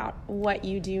bit about what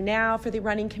you do now for the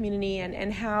running community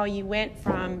and how you went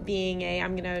from being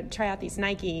I'm going to try out these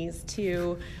Nikes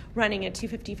to running a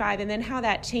 2:55, and then how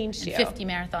that changed you. 50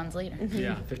 marathons later. Mm-hmm.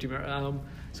 Yeah, 50 marathons.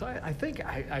 So I think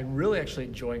I really actually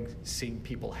enjoy seeing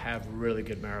people have really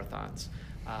good marathons.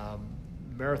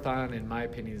 Marathon, in my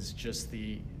opinion, is just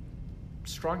the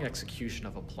strong execution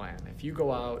of a plan. If you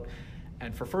go out,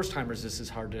 and for first timers, this is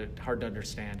hard to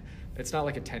understand. It's not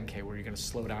like a 10K where you're going to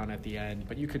slow down at the end,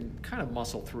 but you can kind of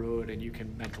muscle through it and you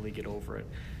can mentally get over it.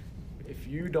 If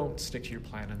you don't stick to your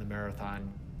plan in the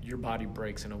marathon, your body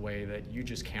breaks in a way that you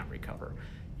just can't recover.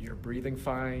 You're breathing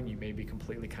fine, you may be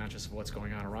completely conscious of what's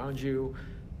going on around you,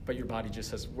 but your body just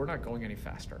says, we're not going any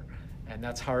faster. And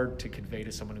that's hard to convey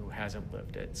to someone who hasn't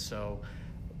lived it. So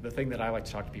the thing that I like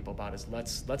to talk to people about is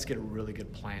let's get a really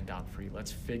good plan down for you.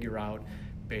 Let's figure out,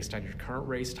 based on your current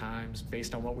race times,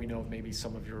 based on what we know of maybe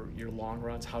some of your long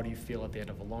runs, how do you feel at the end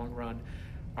of a long run?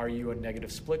 Are you a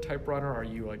negative split type runner? Are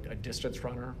you a distance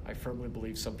runner? I firmly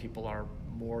believe some people are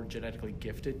more genetically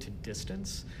gifted to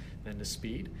distance than to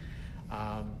speed.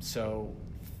 So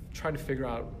trying to figure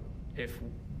out if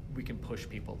we can push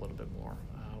people a little bit more.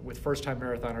 With first-time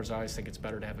marathoners, I always think it's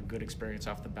better to have a good experience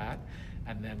off the bat,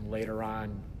 and then later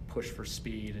on push for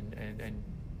speed and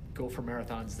go for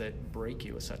marathons that break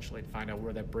you, essentially, and find out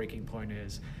where that breaking point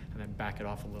is, and then back it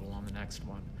off a little on the next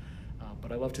one.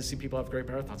 But I love to see people have great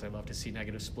marathons. I love to see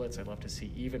negative splits. I love to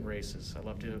see even races. I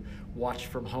love to watch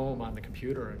from home on the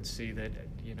computer and see that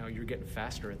you're getting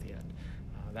faster at the end.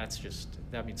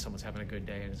 That means someone's having a good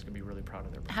day and is going to be really proud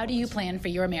of their performance. How do you plan for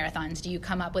your marathons? Do you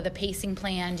come up with a pacing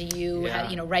plan? Do you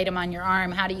write them on your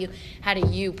arm? How do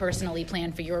you personally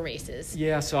plan for your races?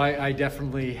 Yeah, so I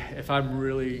definitely, if I'm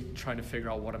really trying to figure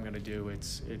out what I'm going to do,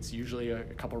 it's usually a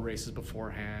couple races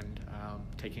beforehand,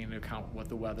 taking into account what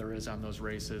the weather is on those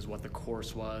races, what the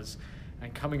course was,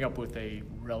 and coming up with a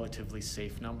relatively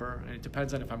safe number. And it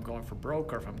depends on if I'm going for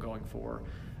broke or if I'm going for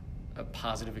a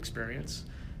positive experience.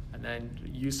 And then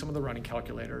use some of the running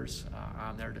calculators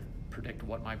on there to predict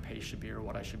what my pace should be or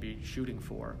what I should be shooting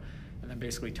for, and then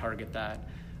basically target that.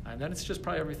 And then it's just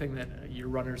probably everything that your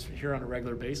runners hear on a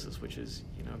regular basis, which is,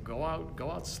 go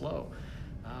out slow.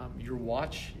 Your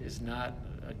watch is not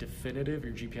a definitive,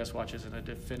 your GPS watch isn't a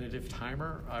definitive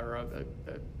timer or a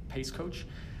pace coach,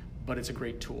 but it's a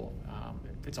great tool.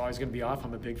 It's always going to be off.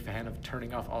 I'm a big fan of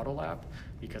turning off auto lap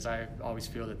because I always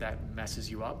feel that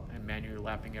messes you up and manually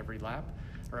lapping every lap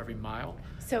or every mile.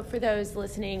 So for those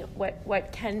listening,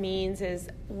 what Ken means is,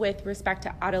 with respect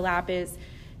to auto lap, is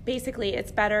basically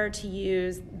it's better to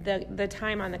use the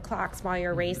time on the clocks while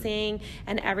you're racing,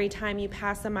 and every time you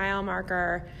pass a mile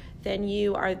marker, then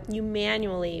you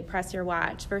manually press your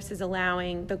watch versus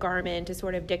allowing the Garmin to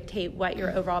sort of dictate what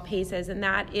your overall pace is. And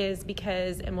that is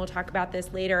because, and we'll talk about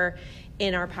this later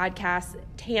in our podcast,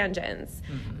 tangents.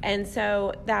 Mm-hmm. And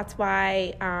so that's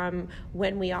why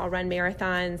when we all run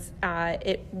marathons,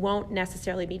 it won't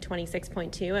necessarily be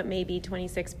 26.2. It may be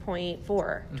 26.4,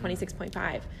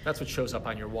 26.5. That's what shows up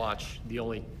on your watch. The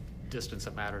only distance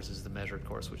that matters is the measured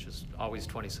course, which is always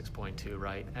 26.2,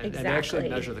 right? And, exactly. And they actually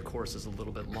measure the courses a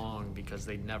little bit long because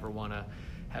they never want to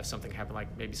have something happen, like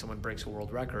maybe someone breaks a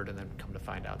world record and then come to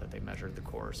find out that they measured the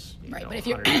course, right? But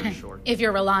if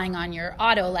you're relying on your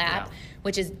auto lap,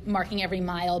 which is marking every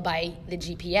mile by the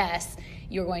GPS,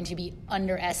 you're going to be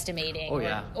underestimating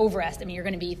or overestimating. You're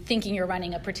going to be thinking you're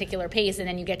running a particular pace, and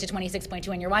then you get to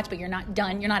 26.2 on your watch, but you're not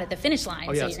done. You're not at the finish line,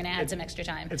 so you're going to add some extra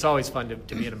time. It's always fun to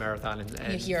be in a marathon,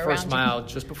 and you hear first mile,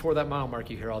 just before that mile mark,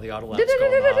 you hear all the auto laps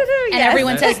going off. And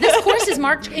everyone says, this course is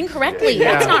marked incorrectly.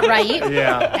 That's not right.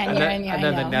 Yeah. And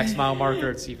then the next mile marker,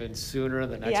 it's even sooner.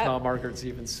 The next mile marker, it's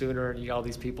even sooner. And you got all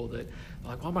these people that are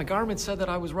like, well, my Garmin said that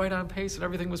I was right on pace and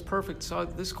everything was perfect, so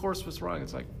this course was wrong.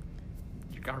 It's like,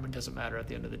 Garmin doesn't matter at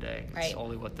the end of the day. It's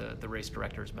only what the race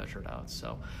directors measured out.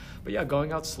 So, but yeah,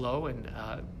 going out slow and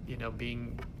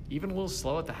being even a little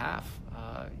slow at the half.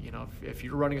 If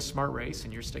you're running a smart race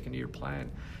and you're sticking to your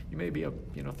plan, you may be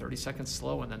 30 seconds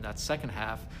slow, and then that second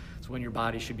half is when your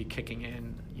body should be kicking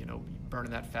in,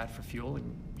 burning that fat for fuel,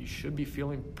 and you should be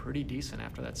feeling pretty decent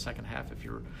after that second half if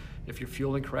you're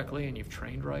fueling correctly and you've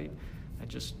trained right. And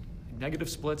just negative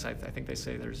splits, I think they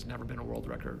say there's never been a world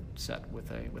record set with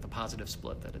a positive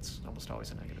split, that it's almost always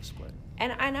a negative split.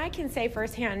 And I can say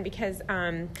firsthand, because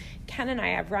Ken and I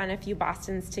have run a few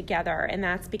Bostons together, and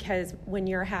that's because when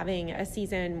you're having a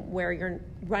season where you're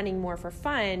running more for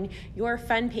fun, your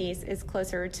fun pace is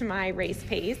closer to my race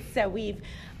pace. So we've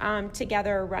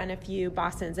together run a few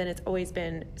Bostons, and it's always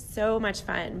been so much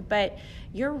fun. But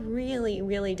you're really,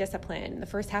 really disciplined the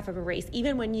first half of a race,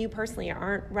 even when you personally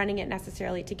aren't running it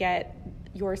necessarily to get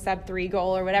your sub-3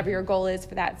 goal or whatever your goal is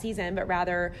for that season, but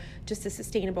rather just a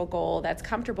sustainable goal that's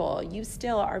comfortable. You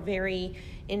still are very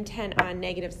intent on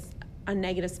negative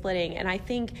splitting. And I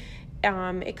think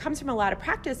it comes from a lot of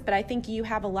practice, but I think you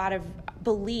have a lot of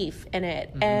belief in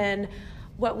it. And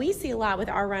what we see a lot with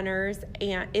our runners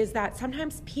is that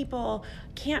sometimes people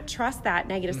can't trust that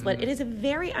negative split. It is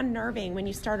very unnerving when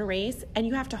you start a race and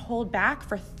you have to hold back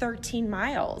for 13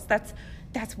 miles. That's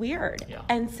weird. Yeah.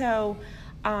 And so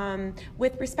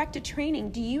with respect to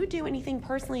training, do you do anything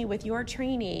personally with your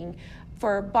training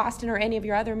for Boston or any of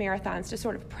your other marathons to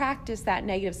sort of practice that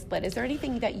negative split? Is there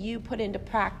anything that you put into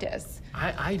practice?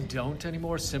 I don't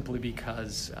anymore, simply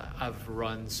because I've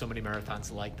run so many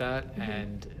marathons like that,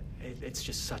 and it's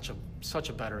just such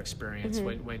a better experience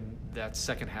when that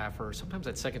second half, or sometimes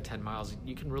that second 10 miles,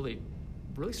 you can really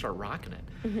start rocking it.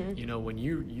 You know, when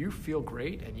you feel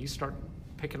great and you start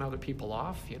picking other people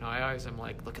off, you know, I always am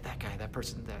like, look at that guy, that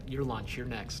person, that your lunch, you're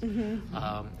next. And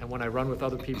when I run with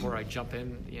other people, or I jump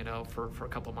in, you know, for a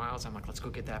couple miles, I'm like, let's go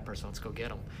get that person, let's go get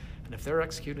them. And if they're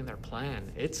executing their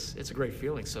plan, it's a great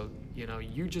feeling. So, you know,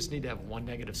 you just need to have one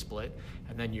negative split,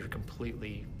 and then you're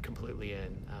completely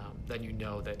in. Then you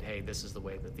know that, hey, this is the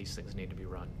way that these things need to be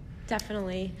run.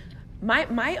 Definitely. My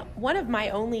one of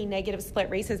my only negative split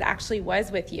races actually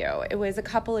was with you. It was a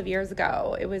couple of years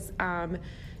ago. It was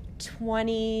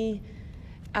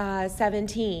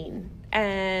 2017,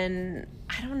 and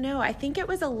I don't know, I think it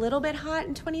was a little bit hot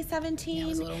in 2017. Yeah, it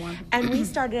was a little warm. And we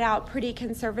started out pretty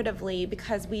conservatively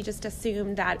because we just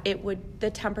assumed that the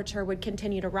temperature would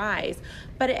continue to rise.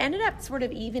 But it ended up sort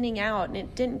of evening out, and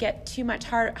it didn't get too much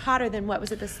hotter than what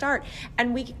was at the start.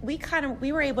 And we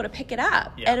were able to pick it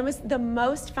up. Yeah. And it was the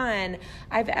most fun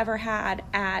I've ever had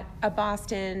at a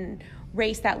Boston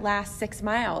race that last 6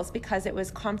 miles, because it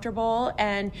was comfortable,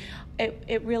 and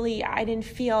it really, I didn't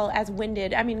feel as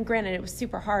winded. I mean, granted, it was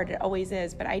super hard, it always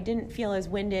is, but I didn't feel as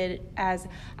winded as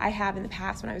I have in the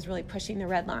past when I was really pushing the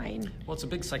red line. Well, it's a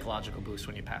big psychological boost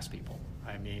when you pass people.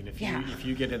 I mean, if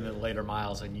you get into the later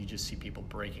miles and you just see people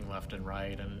braking left and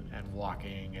right and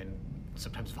walking and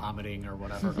sometimes vomiting or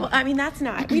whatever. Well, I mean,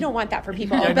 we don't want that for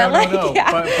people. Yeah, but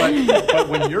Yeah. But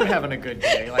when you're having a good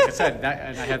day, like I said,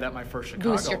 and I had that my first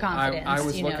Chicago, boost your confidence. I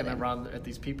was looking around at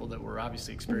these people that were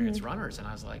obviously experienced runners, and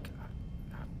I was like,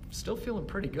 I'm still feeling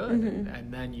pretty good.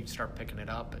 And then you start picking it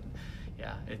up, and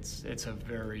yeah, it's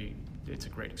a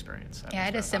great experience. Yeah, I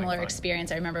had a similar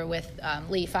experience. I remember with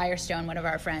Lee Firestone, one of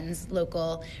our friends,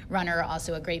 local runner,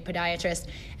 also a great podiatrist,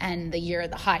 and the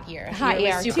hot year.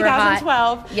 Was super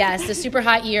 2012. Hot. Yes, the super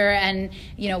hot year, and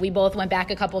you know, we both went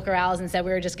back a couple corrals and said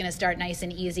we were just going to start nice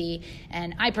and easy.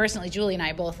 And I personally, Julie and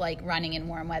I both like running in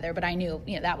warm weather, but I knew,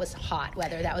 you know, that was hot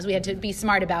weather. We had to be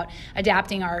smart about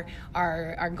adapting our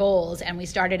goals, and we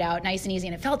started out nice and easy,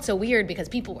 and it felt so weird because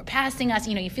people were passing us.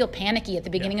 You know, you feel panicky at the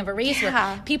beginning of a race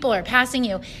where people are passing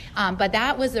you. But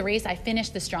that was the race I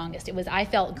finished the strongest. I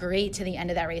felt great to the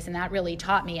end of that race, and that really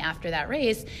taught me after that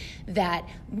race that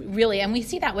really, and we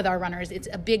see that with our runners, it's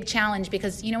a big challenge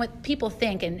because, you know what, people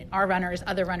think, and our runners,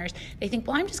 other runners, they think,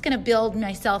 well, I'm just going to build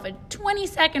myself a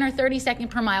 20-second or 30-second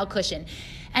per mile cushion.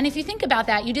 And if you think about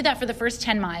that, you did that for the first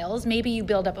 10 miles, maybe you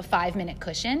build up a 5-minute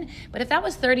cushion, but if that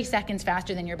was 30 seconds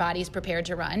faster than your body's prepared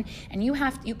to run, and you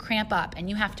cramp up and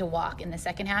you have to walk in the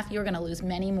second half, you're going to lose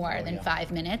many more than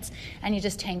 5 minutes, and you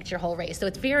just tanked your whole race. So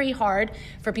it's very hard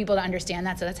for people to understand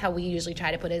that, so that's how we usually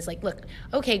try to put it, is like, look,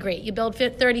 okay, great, you build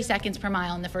 30 seconds per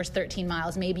mile in the first 13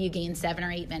 miles, maybe you gain 7 or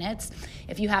 8 minutes.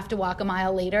 If you have to walk a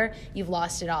mile later, you've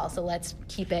lost it all, so let's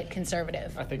keep it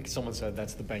conservative. I think someone said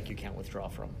that's the bank you can't withdraw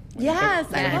from. Yes,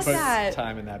 I love that.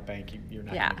 Time in that bank, you're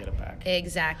not going to get it back.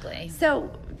 Exactly. So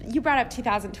you brought up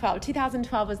 2012.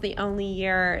 2012 was the only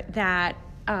year that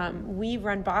we've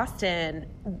run Boston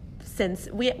since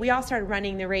we all started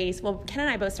running the race. Well, Ken and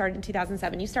I both started in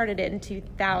 2007. You started it in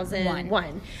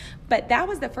 2001. But that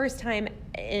was the first time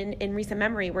in recent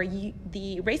memory where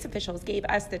the race officials gave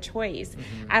us the choice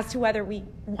as to whether we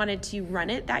wanted to run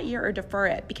it that year or defer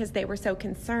it, because they were so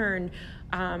concerned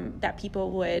that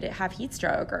people would have heat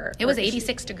stroke it was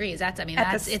 86 degrees.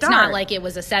 It's not like it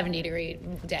was a 70-degree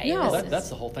day. No. Well, that's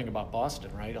the whole thing about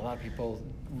Boston, right? A lot of people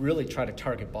really try to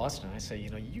target Boston. I say, you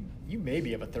know, you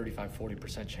maybe have a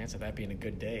 35-40% chance of that being a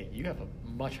good day. You have a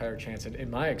much higher chance, in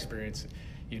my experience,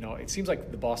 it seems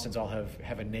like the Bostons all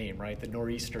have a name, right? The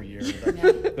nor'easter year,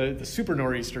 the super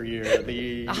nor'easter year,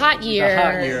 the hot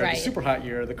year, right. The super hot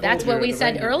year, the cold That's year, what we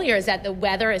said rain year. earlier, is that the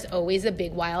weather is always a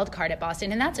big wild card at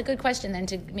Boston. And that's a good question then,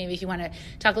 to maybe if you want to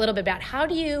talk a little bit about how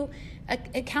do you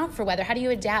account for weather? How do you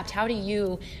adapt? How do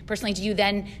you personally, do you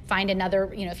then find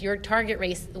another, if your target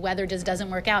race, the weather just doesn't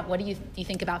work out, what do you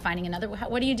think about finding another,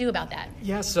 what do you do about that?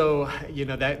 Yeah, so,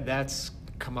 that's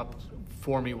come up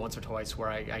for me once or twice where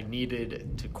I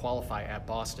needed to qualify at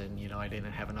Boston. I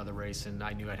didn't have another race, and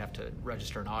I knew I'd have to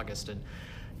register in August. And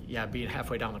being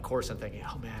halfway down the course, I'm thinking,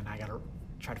 oh man, I got to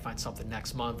try to find something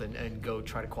next month and go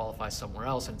try to qualify somewhere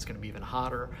else, and it's going to be even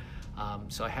hotter.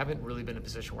 So I haven't really been in a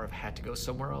position where I've had to go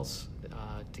somewhere else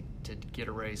to get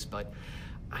a race. But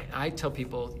I tell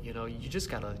people, you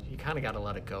kind of got to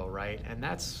let it go, right? And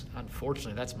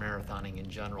unfortunately, that's marathoning in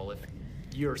general. If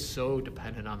you're so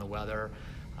dependent on the weather,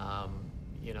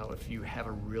 if you have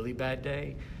a really bad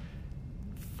day,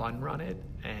 fun run it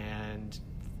and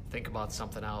think about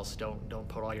something else. Don't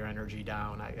put all your energy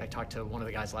down. I talked to one of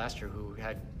the guys last year who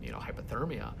had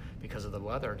hypothermia because of the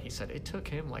weather, and he said it took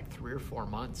him like 3 or 4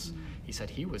 months. Mm-hmm. He said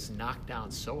he was knocked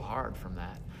down so hard from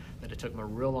that it took him a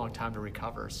real long time to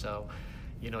recover. So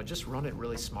just run it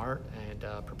really smart and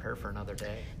prepare for another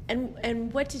day.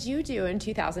 And what did you do in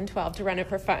 2012 to run it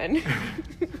for fun?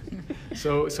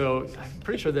 So I'm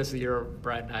pretty sure this is the year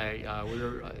Brad and I, we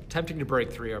were attempting to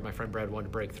break 3, or my friend Brad wanted to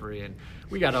break 3, and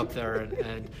we got up there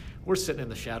and we're sitting in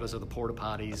the shadows of the porta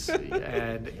potties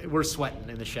and we're sweating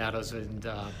in the shadows, and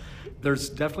there's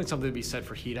definitely something to be said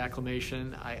for heat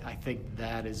acclimation. I think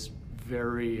that is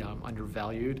very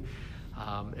undervalued.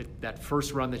 That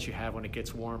first run that you have when it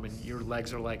gets warm and your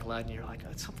legs are like lead and you're like,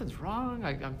 something's wrong,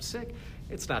 I'm sick.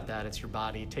 It's not that, it's your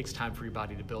body. It takes time for your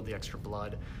body to build the extra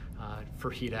blood for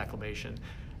heat acclimation.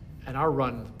 And our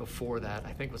run before that,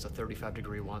 I think, was a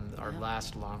 35-degree one, our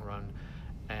last long run.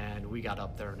 And we got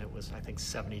up there and it was, I think,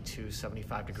 72,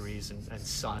 75 degrees and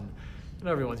sun. And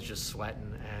everyone's just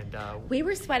sweating. And we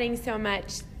were sweating so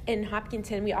much in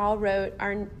Hopkinton. We all wrote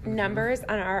our numbers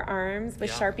on our arms with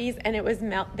Sharpies, and it was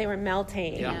they were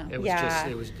melting. Yeah, it was just,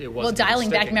 it wasn't. Well, dialing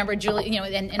sticking. back, remember, Julie,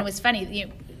 and it was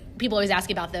funny, people always ask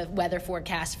about the weather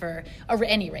forecast for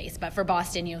any race, but for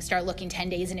Boston, start looking 10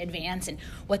 days in advance and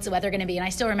what's the weather going to be. And I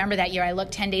still remember that year I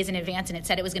looked 10 days in advance and it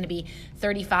said it was going to be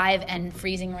 35 and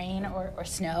freezing rain or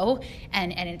snow.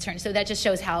 And it turned, so that just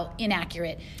shows how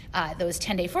inaccurate those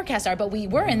 10-day forecasts are. But we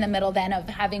were in the middle then of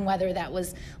having weather that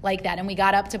was like that. And we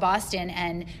got up to Boston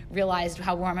and realized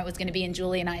how warm it was going to be. And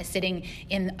Julie and I sitting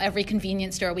in every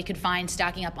convenience store we could find,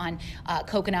 stocking up on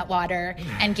coconut water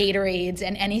and Gatorades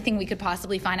and anything we could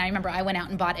possibly find. I remember I went out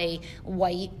and bought a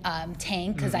white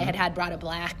tank because I had brought a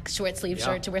black short sleeve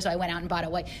shirt to wear, so I went out and bought a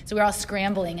white. So we were all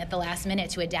scrambling at the last minute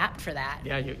to adapt for that.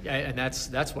 Yeah, and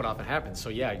that's what often happens.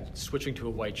 So switching to a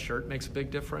white shirt makes a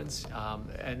big difference.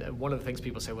 And one of the things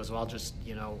people say was, well, I'll just,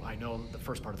 I know the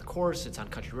first part of the course, it's on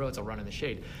country roads, I'll run in the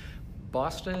shade.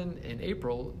 Boston in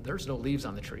April, there's no leaves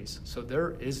on the trees, so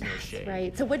there is no shade.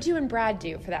 Right. So what did you and Brad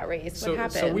do for that race? What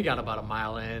happened? So we got about a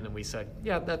mile in, and we said,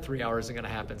 that 3 hours isn't going to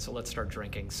happen, so let's start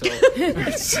drinking. So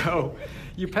so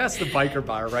you pass the biker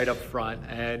bar right up front,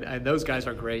 and those guys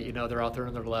are great. They're out there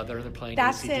in their leather, and they're playing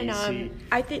AC/DC.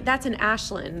 I think that's in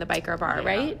Ashland, the biker bar,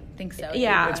 right? I think so.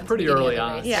 Yeah. It's pretty early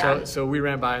on. Yeah. So we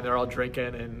ran by, and they're all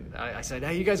drinking, and I said,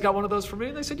 hey, you guys got one of those for me?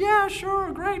 And they said, yeah,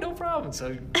 sure, great, no problem.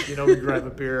 So, we grabbed a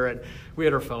beer, and we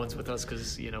had our phones with us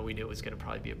because, we knew it was going to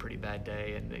probably be a pretty bad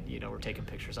day. And, we're taking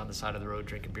pictures on the side of the road,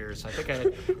 drinking beers. So I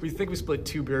think we split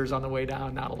 2 beers on the way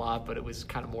down, not a lot, but it was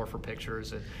kind of more for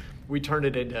pictures. And we turned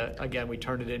it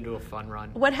into a fun run.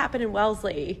 What happened in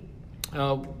Wellesley?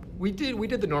 We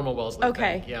did the normal Wellesley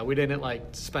thing. Yeah, we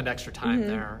didn't spend extra time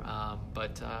there.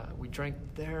 But we drank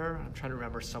there. I'm trying to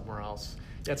remember somewhere else.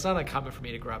 Yeah, it's not uncommon for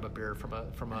me to grab a beer from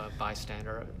a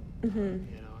bystander.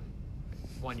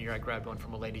 One year I grabbed one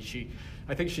from a lady.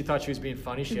 I think she thought she was being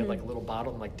funny. She had a little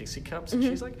bottle in Dixie cups, and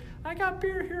she's like, "I got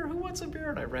beer here. Who wants a beer?"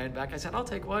 And I ran back. I said, "I'll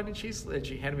take one." And she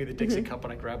handed me the Dixie cup,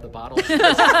 and I grabbed the bottle. She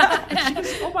goes,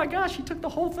 "Oh my gosh, she took the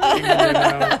whole thing."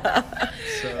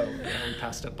 So we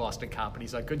passed up Boston Cop, and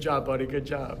he's like, "Good job, buddy. Good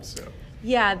job." So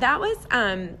that was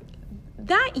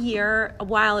that year.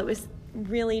 While it was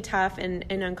really tough and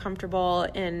uncomfortable,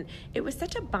 and it was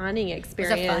such a bonding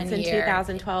experience in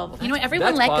 2012.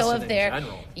 Everyone let go of their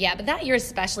but that year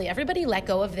especially, everybody let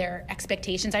go of their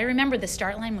expectations. I remember the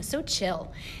start line was so chill.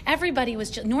 Everybody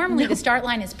was chill. Normally the start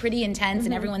line is pretty intense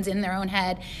and everyone's in their own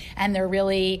head and they're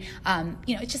really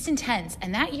it's just intense.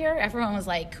 And that year everyone was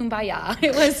like kumbaya.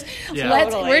 It was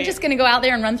we're just going to go out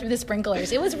there and run through the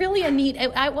sprinklers. It was really a neat,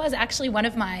 it was actually one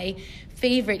of my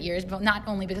favorite years, but not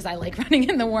only because I like running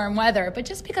in the warm weather, but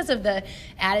just because of the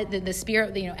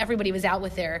spirit. Everybody was out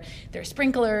with their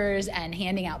sprinklers and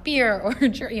handing out beer or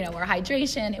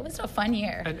hydration. It was a fun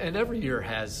year. And every year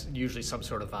has usually some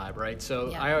sort of vibe, right?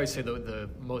 So I always say the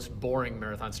most boring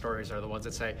marathon stories are the ones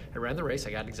that say, I ran the race,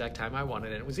 I got the exact time I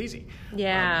wanted, and it was easy.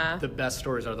 Yeah. The best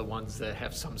stories are the ones that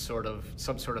have some sort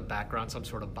of background, some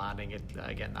sort of bonding.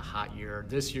 Again, the hot year.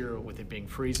 This year, with it being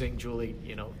freezing, Julie,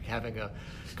 having a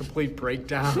complete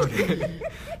breakdown, having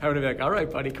to be like, all right,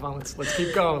 buddy, come on, let's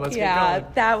keep going, let's get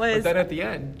going. That was. But then at the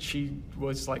end, she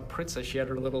was like princess. She had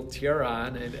her little tiara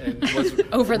on and was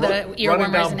over the ear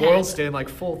running warmers down Boylston like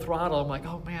full throttle. I'm like,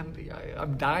 oh man,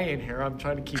 I'm dying here. I'm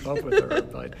trying to keep up with her,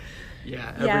 but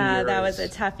yeah. Every year that was a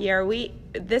tough year.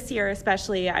 This year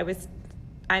especially, I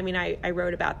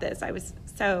wrote about this. I was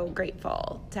so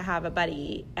grateful to have a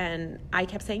buddy, and I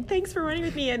kept saying, thanks for running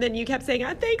with me, and then you kept saying,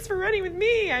 thanks for running with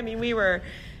me. I mean,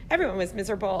 everyone was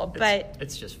miserable, but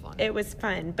it's just fun. It was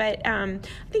fun. But I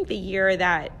think the year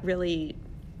that really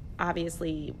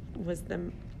obviously was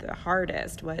the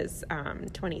hardest was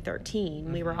 2013.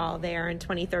 Mm-hmm. We were all there in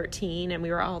 2013, and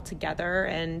we were all together,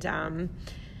 and you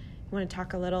want to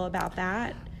talk a little about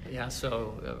that? Yeah,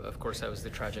 so of course that was the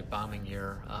tragic bombing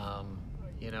year.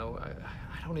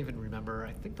 I don't even remember.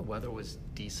 I think the weather was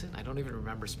decent. I don't even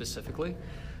remember specifically.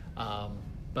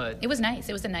 But it was nice.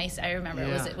 I remember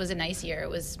it was a nice year. It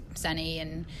was sunny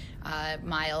and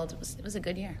mild. It was a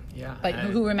good year. Yeah. But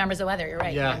who remembers the weather? You're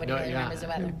right. Yeah, Nobody really remembers the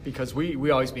weather. Because we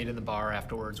always meet in the bar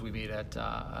afterwards. We meet at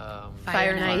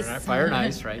Fire and Ice. Fire and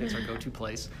Ice, right? It's our go-to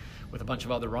place with a bunch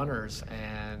of other runners.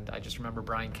 And I just remember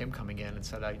Brian Kim coming in and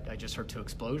said, I just heard 2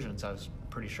 explosions. I was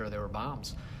pretty sure they were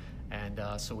bombs. And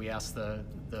so we asked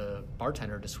the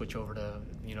bartender to switch over to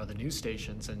the news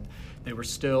stations, and they were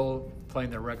still playing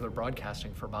their regular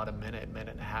broadcasting for about a minute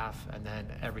and a half, and then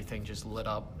everything just lit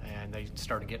up, and they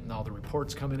started getting all the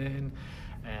reports coming in.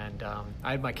 And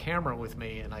I had my camera with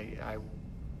me, and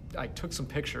I took some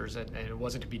pictures, and it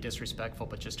wasn't to be disrespectful,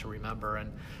 but just to remember.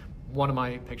 And one of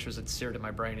my pictures that's seared in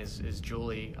my brain is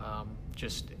Julie.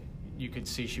 You could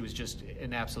see she was just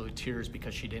in absolute tears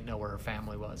because she didn't know where her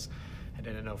family was. I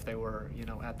didn't know if they were,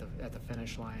 at the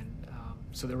finish line.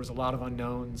 So there was a lot of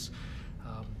unknowns.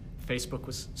 Facebook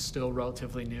was still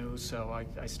relatively new, so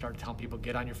I started telling people,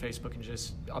 get on your Facebook and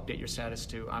just update your status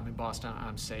to, I'm in Boston,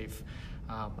 I'm safe,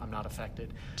 I'm not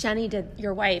affected.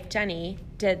 Your wife, Jenny,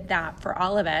 did that for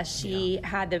all of us. She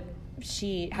had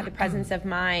the presence of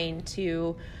mind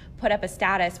to put up a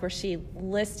status where she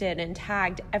listed and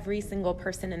tagged every single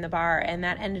person in the bar, and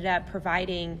that ended up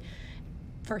providing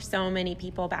for so many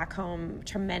people back home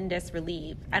tremendous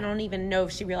relief. I don't even know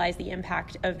if she realized the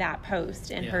impact of that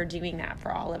post and her doing that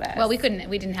for all of us. Well, we didn't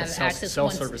have access. Cell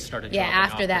service started dropping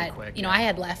after off that, quick, I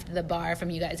had left the bar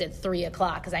from you guys at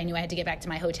 3:00 because I knew I had to get back to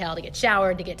my hotel to get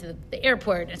showered to get to the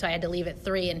airport, and so I had to leave at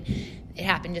 3, and it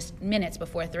happened just minutes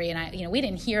before 3, and we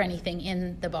didn't hear anything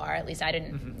in the bar. At least I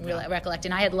didn't really recollect,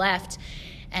 and I had left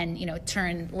and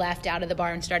turned left out of the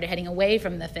bar and started heading away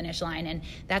from the finish line, and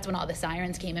that's when all the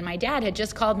sirens came. And my dad had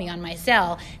just called me on my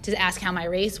cell to ask how my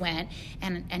race went,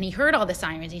 and he heard all the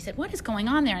sirens. He said, what is going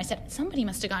on there? I said, somebody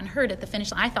must have gotten hurt at the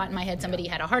finish line. I thought in my head somebody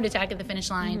had a heart attack at the finish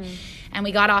line. And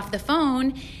we got off the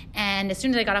phone, and as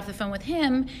soon as I got off the phone with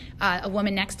him, a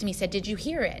woman next to me said, did you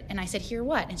hear it? And I said, hear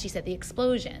what? And she said, the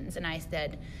explosions. And I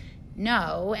said,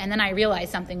 no. And then I realized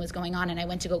something was going on, and I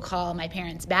went to go call my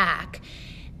parents back.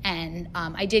 And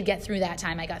I did get through that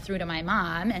time. I got through to my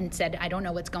mom and said, I don't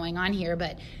know what's going on here,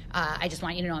 but I just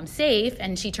want you to know I'm safe.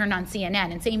 And she turned on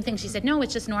CNN, and same thing. She said, no,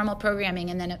 it's just normal programming.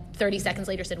 And then 30 seconds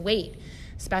later said, wait,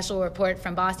 special report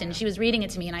from Boston. And she was reading it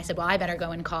to me, and I said, well, I better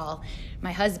go and call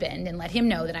my husband and let him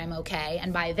know that I'm okay.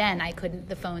 And by then,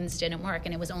 the phones didn't work,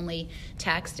 and it was only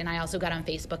text. And I also got on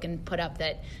Facebook and put up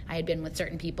that I had been with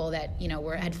certain people that,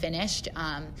 had finished.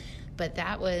 But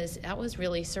that was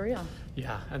really surreal.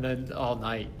 Yeah, and then all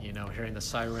night, hearing the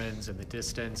sirens in the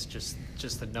distance,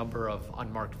 just the number of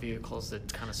unmarked vehicles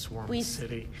that kind of swarmed the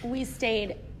city. We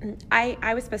stayed.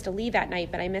 I was supposed to leave that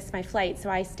night, but I missed my flight, so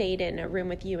I stayed in a room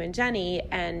with you and Jenny,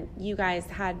 and you guys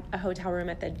had a hotel room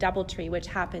at the DoubleTree, which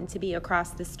happened to be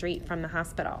across the street from the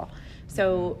hospital.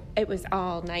 So it was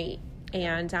all night,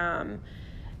 and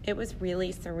it was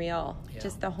really surreal,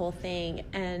 just the whole thing,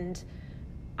 and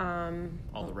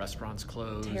all the restaurants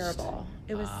closed. Terrible.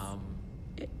 It was.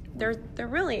 They're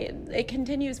really. It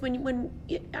continues when.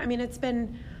 I mean, it's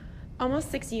been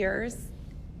almost 6 years,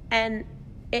 and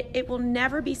it will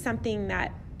never be something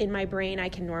that in my brain I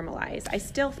can normalize. I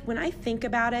still, when I think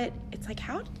about it, it's like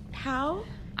how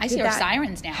I hear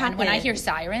sirens now. And when I hear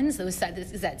sirens, this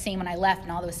is that same when I left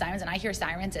and all those sirens, and I hear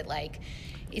sirens at like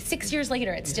 6 years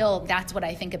later, it's still, that's what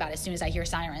I think about as soon as I hear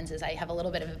sirens, is I have a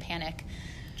little bit of a panic.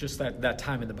 Just that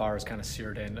time in the bar is kind of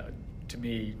seared in to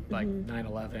me, like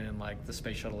 9/11 and like the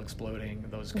space shuttle exploding,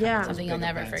 those kind of something you'll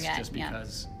never forget. Just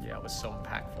because, it was so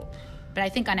impactful. But I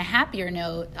think on a happier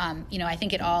note, I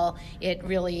think it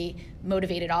really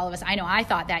motivated all of us. I know I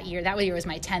thought that year was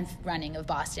my 10th running of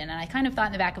Boston. And I kind of thought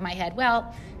in the back of my head,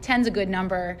 well, 10's a good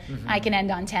number. I can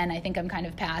end on 10. I think I'm kind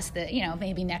of past the,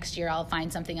 maybe next year I'll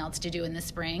find something else to do in the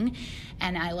spring.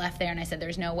 And I left there and I said,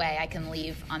 there's no way I can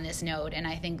leave on this note. And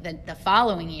I think that the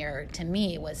following year to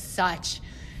me was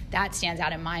that stands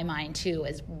out in my mind too,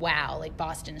 as wow, like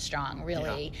Boston strong,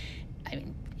 really. Yeah. I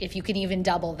mean, if you could even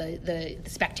double the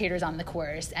spectators on the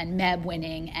course and Meb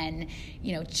winning, and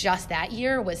just that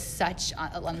year was such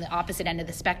on the opposite end of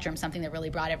the spectrum, something that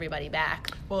really brought everybody back.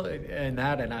 Well, and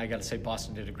I got to say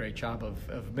Boston did a great job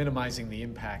of minimizing the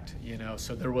impact.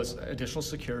 So there was additional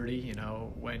security.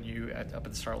 When you up at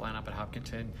the start lineup at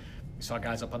Hopkinton, you saw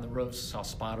guys up on the roofs, saw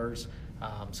spotters.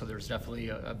 So there's definitely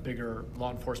a bigger law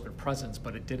enforcement presence,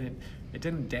 but it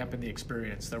didn't dampen the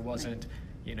experience. There wasn't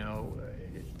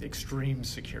extreme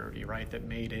security, right, that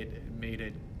made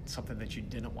it something that you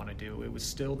didn't want to do. It was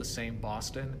still the same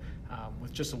Boston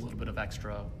with just a little bit of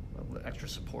extra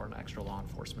support and extra law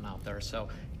enforcement out there. So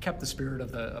it kept the spirit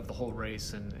of the whole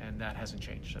race, and that hasn't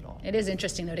changed at all. It is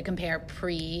interesting, though, to compare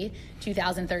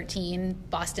pre-2013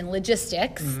 Boston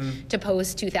logistics to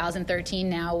post-2013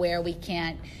 now, where we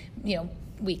can't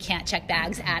check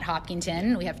bags at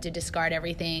Hopkinton. We have to discard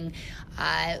everything.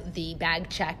 The bag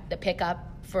check, the pickup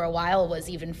for a while was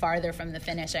even farther from the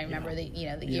finish. I remember the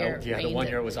year. The 1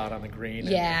 year it was out on the green.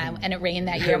 Yeah, and it rained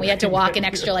that year, and we had to walk an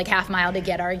extra half mile to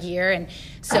get our gear, and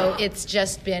so it's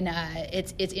just been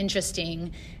it's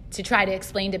interesting to try to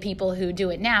explain to people who do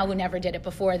it now, who never did it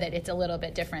before, that it's a little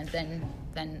bit different than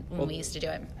when we used to do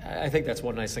it. I think that's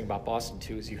one nice thing about Boston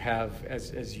too, is you have,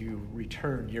 as you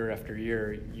return year after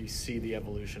year, you see the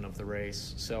evolution of the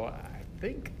race. So I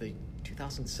think the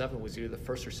 2007 was either the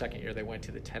first or second year they went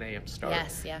to the 10 a.m. start.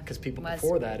 Yes, yeah. Because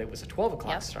before that, it was a 12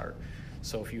 o'clock start.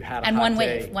 So if you had a hot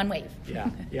day... one wave.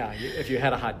 Yeah. If you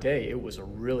had a hot day, it was a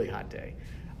really hot day.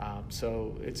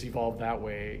 So it's evolved that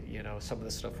way. Some of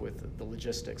the stuff with the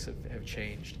logistics have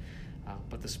changed.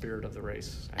 But the spirit of the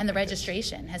race. And the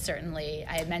registration has certainly,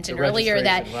 I had mentioned earlier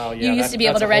that you used to be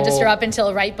able to register up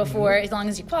until right before, as long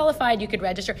as you qualified, you could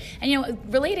register. And,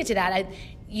 related to that,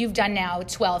 you've done now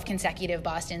 12 consecutive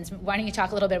Bostons. Why don't you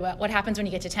talk a little bit about what happens when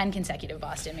you get to 10 consecutive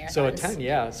Boston marathons? So at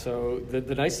 10, So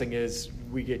the nice thing is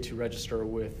we get to register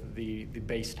with the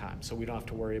base time. So we don't have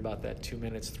to worry about that 2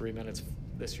 minutes, 3 minutes.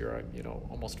 This year,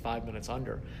 almost 5 minutes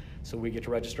under. So we get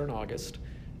to register in August.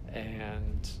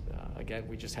 And again,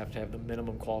 we just have to have the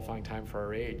minimum qualifying time for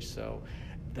our age. So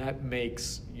that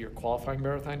makes your qualifying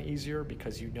marathon easier,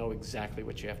 because you know exactly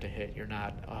what you have to hit. You're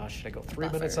not, should I go 3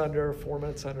 minutes under, 4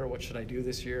 minutes under? What should I do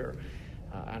this year?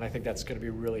 And I think that's going to be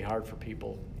really hard for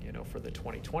people, for the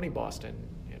 2020 Boston,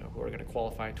 who are going to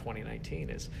qualify in 2019,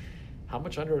 is how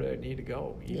much under do I need to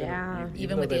go?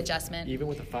 Even with the adjustment. Even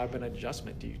with a 5-minute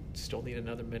adjustment, do you still need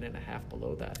another minute and a half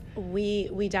below that?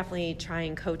 We definitely try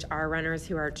and coach our runners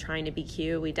who are trying to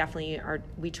BQ.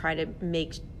 We try to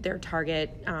make their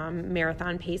target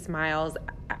marathon pace miles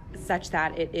such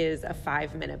that it is a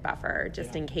 5-minute buffer,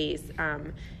 just in case.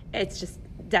 It's just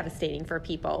devastating for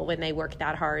people when they work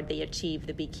that hard, they achieve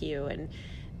the BQ, and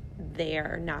they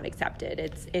are not accepted.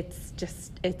 It's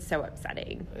so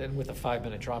upsetting. And with a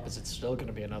 5-minute drop, is it still going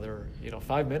to be another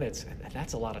 5 minutes? And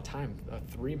that's a lot of time.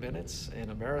 3 minutes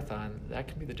in a marathon, that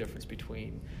can be the difference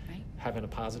between having a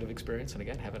positive experience and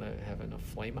again having a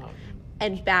flame out.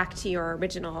 And back to your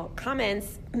original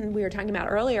comments, we were talking about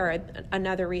earlier,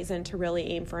 another reason to really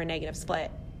aim for a negative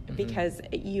split, because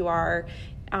you are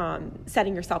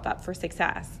setting yourself up for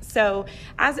success. So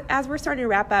as we're starting to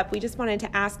wrap up, we just wanted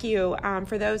to ask you,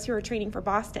 for those who are training for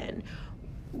Boston,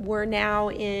 we're now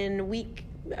in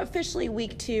officially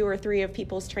week 2 or 3 of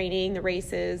people's training. The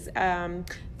race is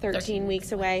 13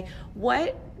 weeks away.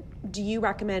 What do you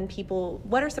recommend people,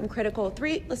 what are some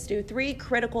three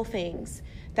critical things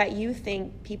that you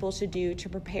think people should do to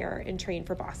prepare and train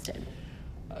for Boston?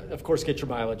 Of course, get your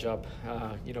mileage up.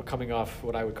 Coming off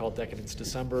what I would call Decadence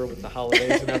December with the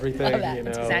holidays and everything.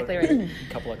 That's exactly right. A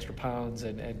couple extra pounds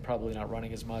and probably not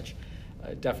running as much.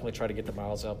 Definitely try to get the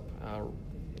miles up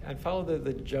and follow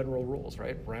the general rules,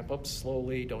 right? Ramp up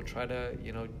slowly. Don't try to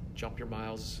jump your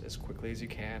miles as quickly as you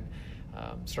can.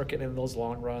 Start getting in those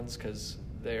long runs, because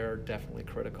they're definitely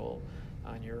critical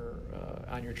on your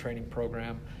training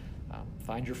program.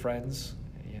 Find your friends.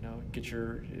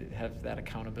 have that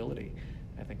accountability.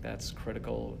 I think that's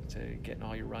critical to getting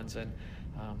all your runs in.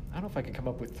 I don't know if I can come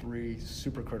up with 3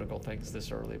 super critical things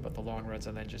this early, but the long runs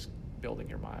and then just building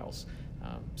your miles.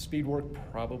 Speed work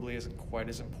probably isn't quite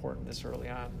as important this early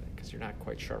on because you're not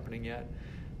quite sharpening yet,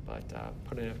 but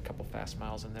putting a couple fast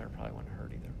miles in there probably wouldn't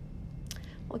hurt either.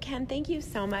 Well, Ken, thank you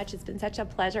so much. It's been such a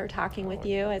pleasure talking with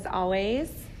you as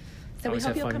always. So we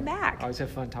hope you'll come back. I always have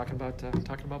fun talking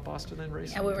about Boston and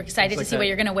racing. Yeah, we're excited to see what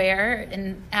you're going to wear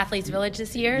in Athletes Village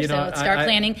this year. Start I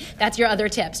planning. That's your other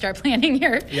tip. Start planning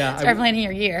your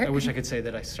year. I wish I could say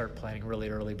that I start planning really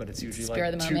early, but it's usually Spur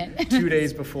of the moment. 2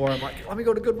 days before. I'm like, let me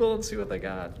go to Goodwill and see what they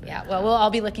got. Yeah, well, we'll all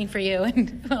be looking for you,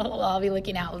 and we'll all be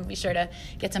looking out. We'll be sure to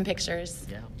get some pictures.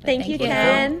 Yeah. Thank you,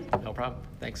 Ken. No problem.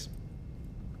 Thanks.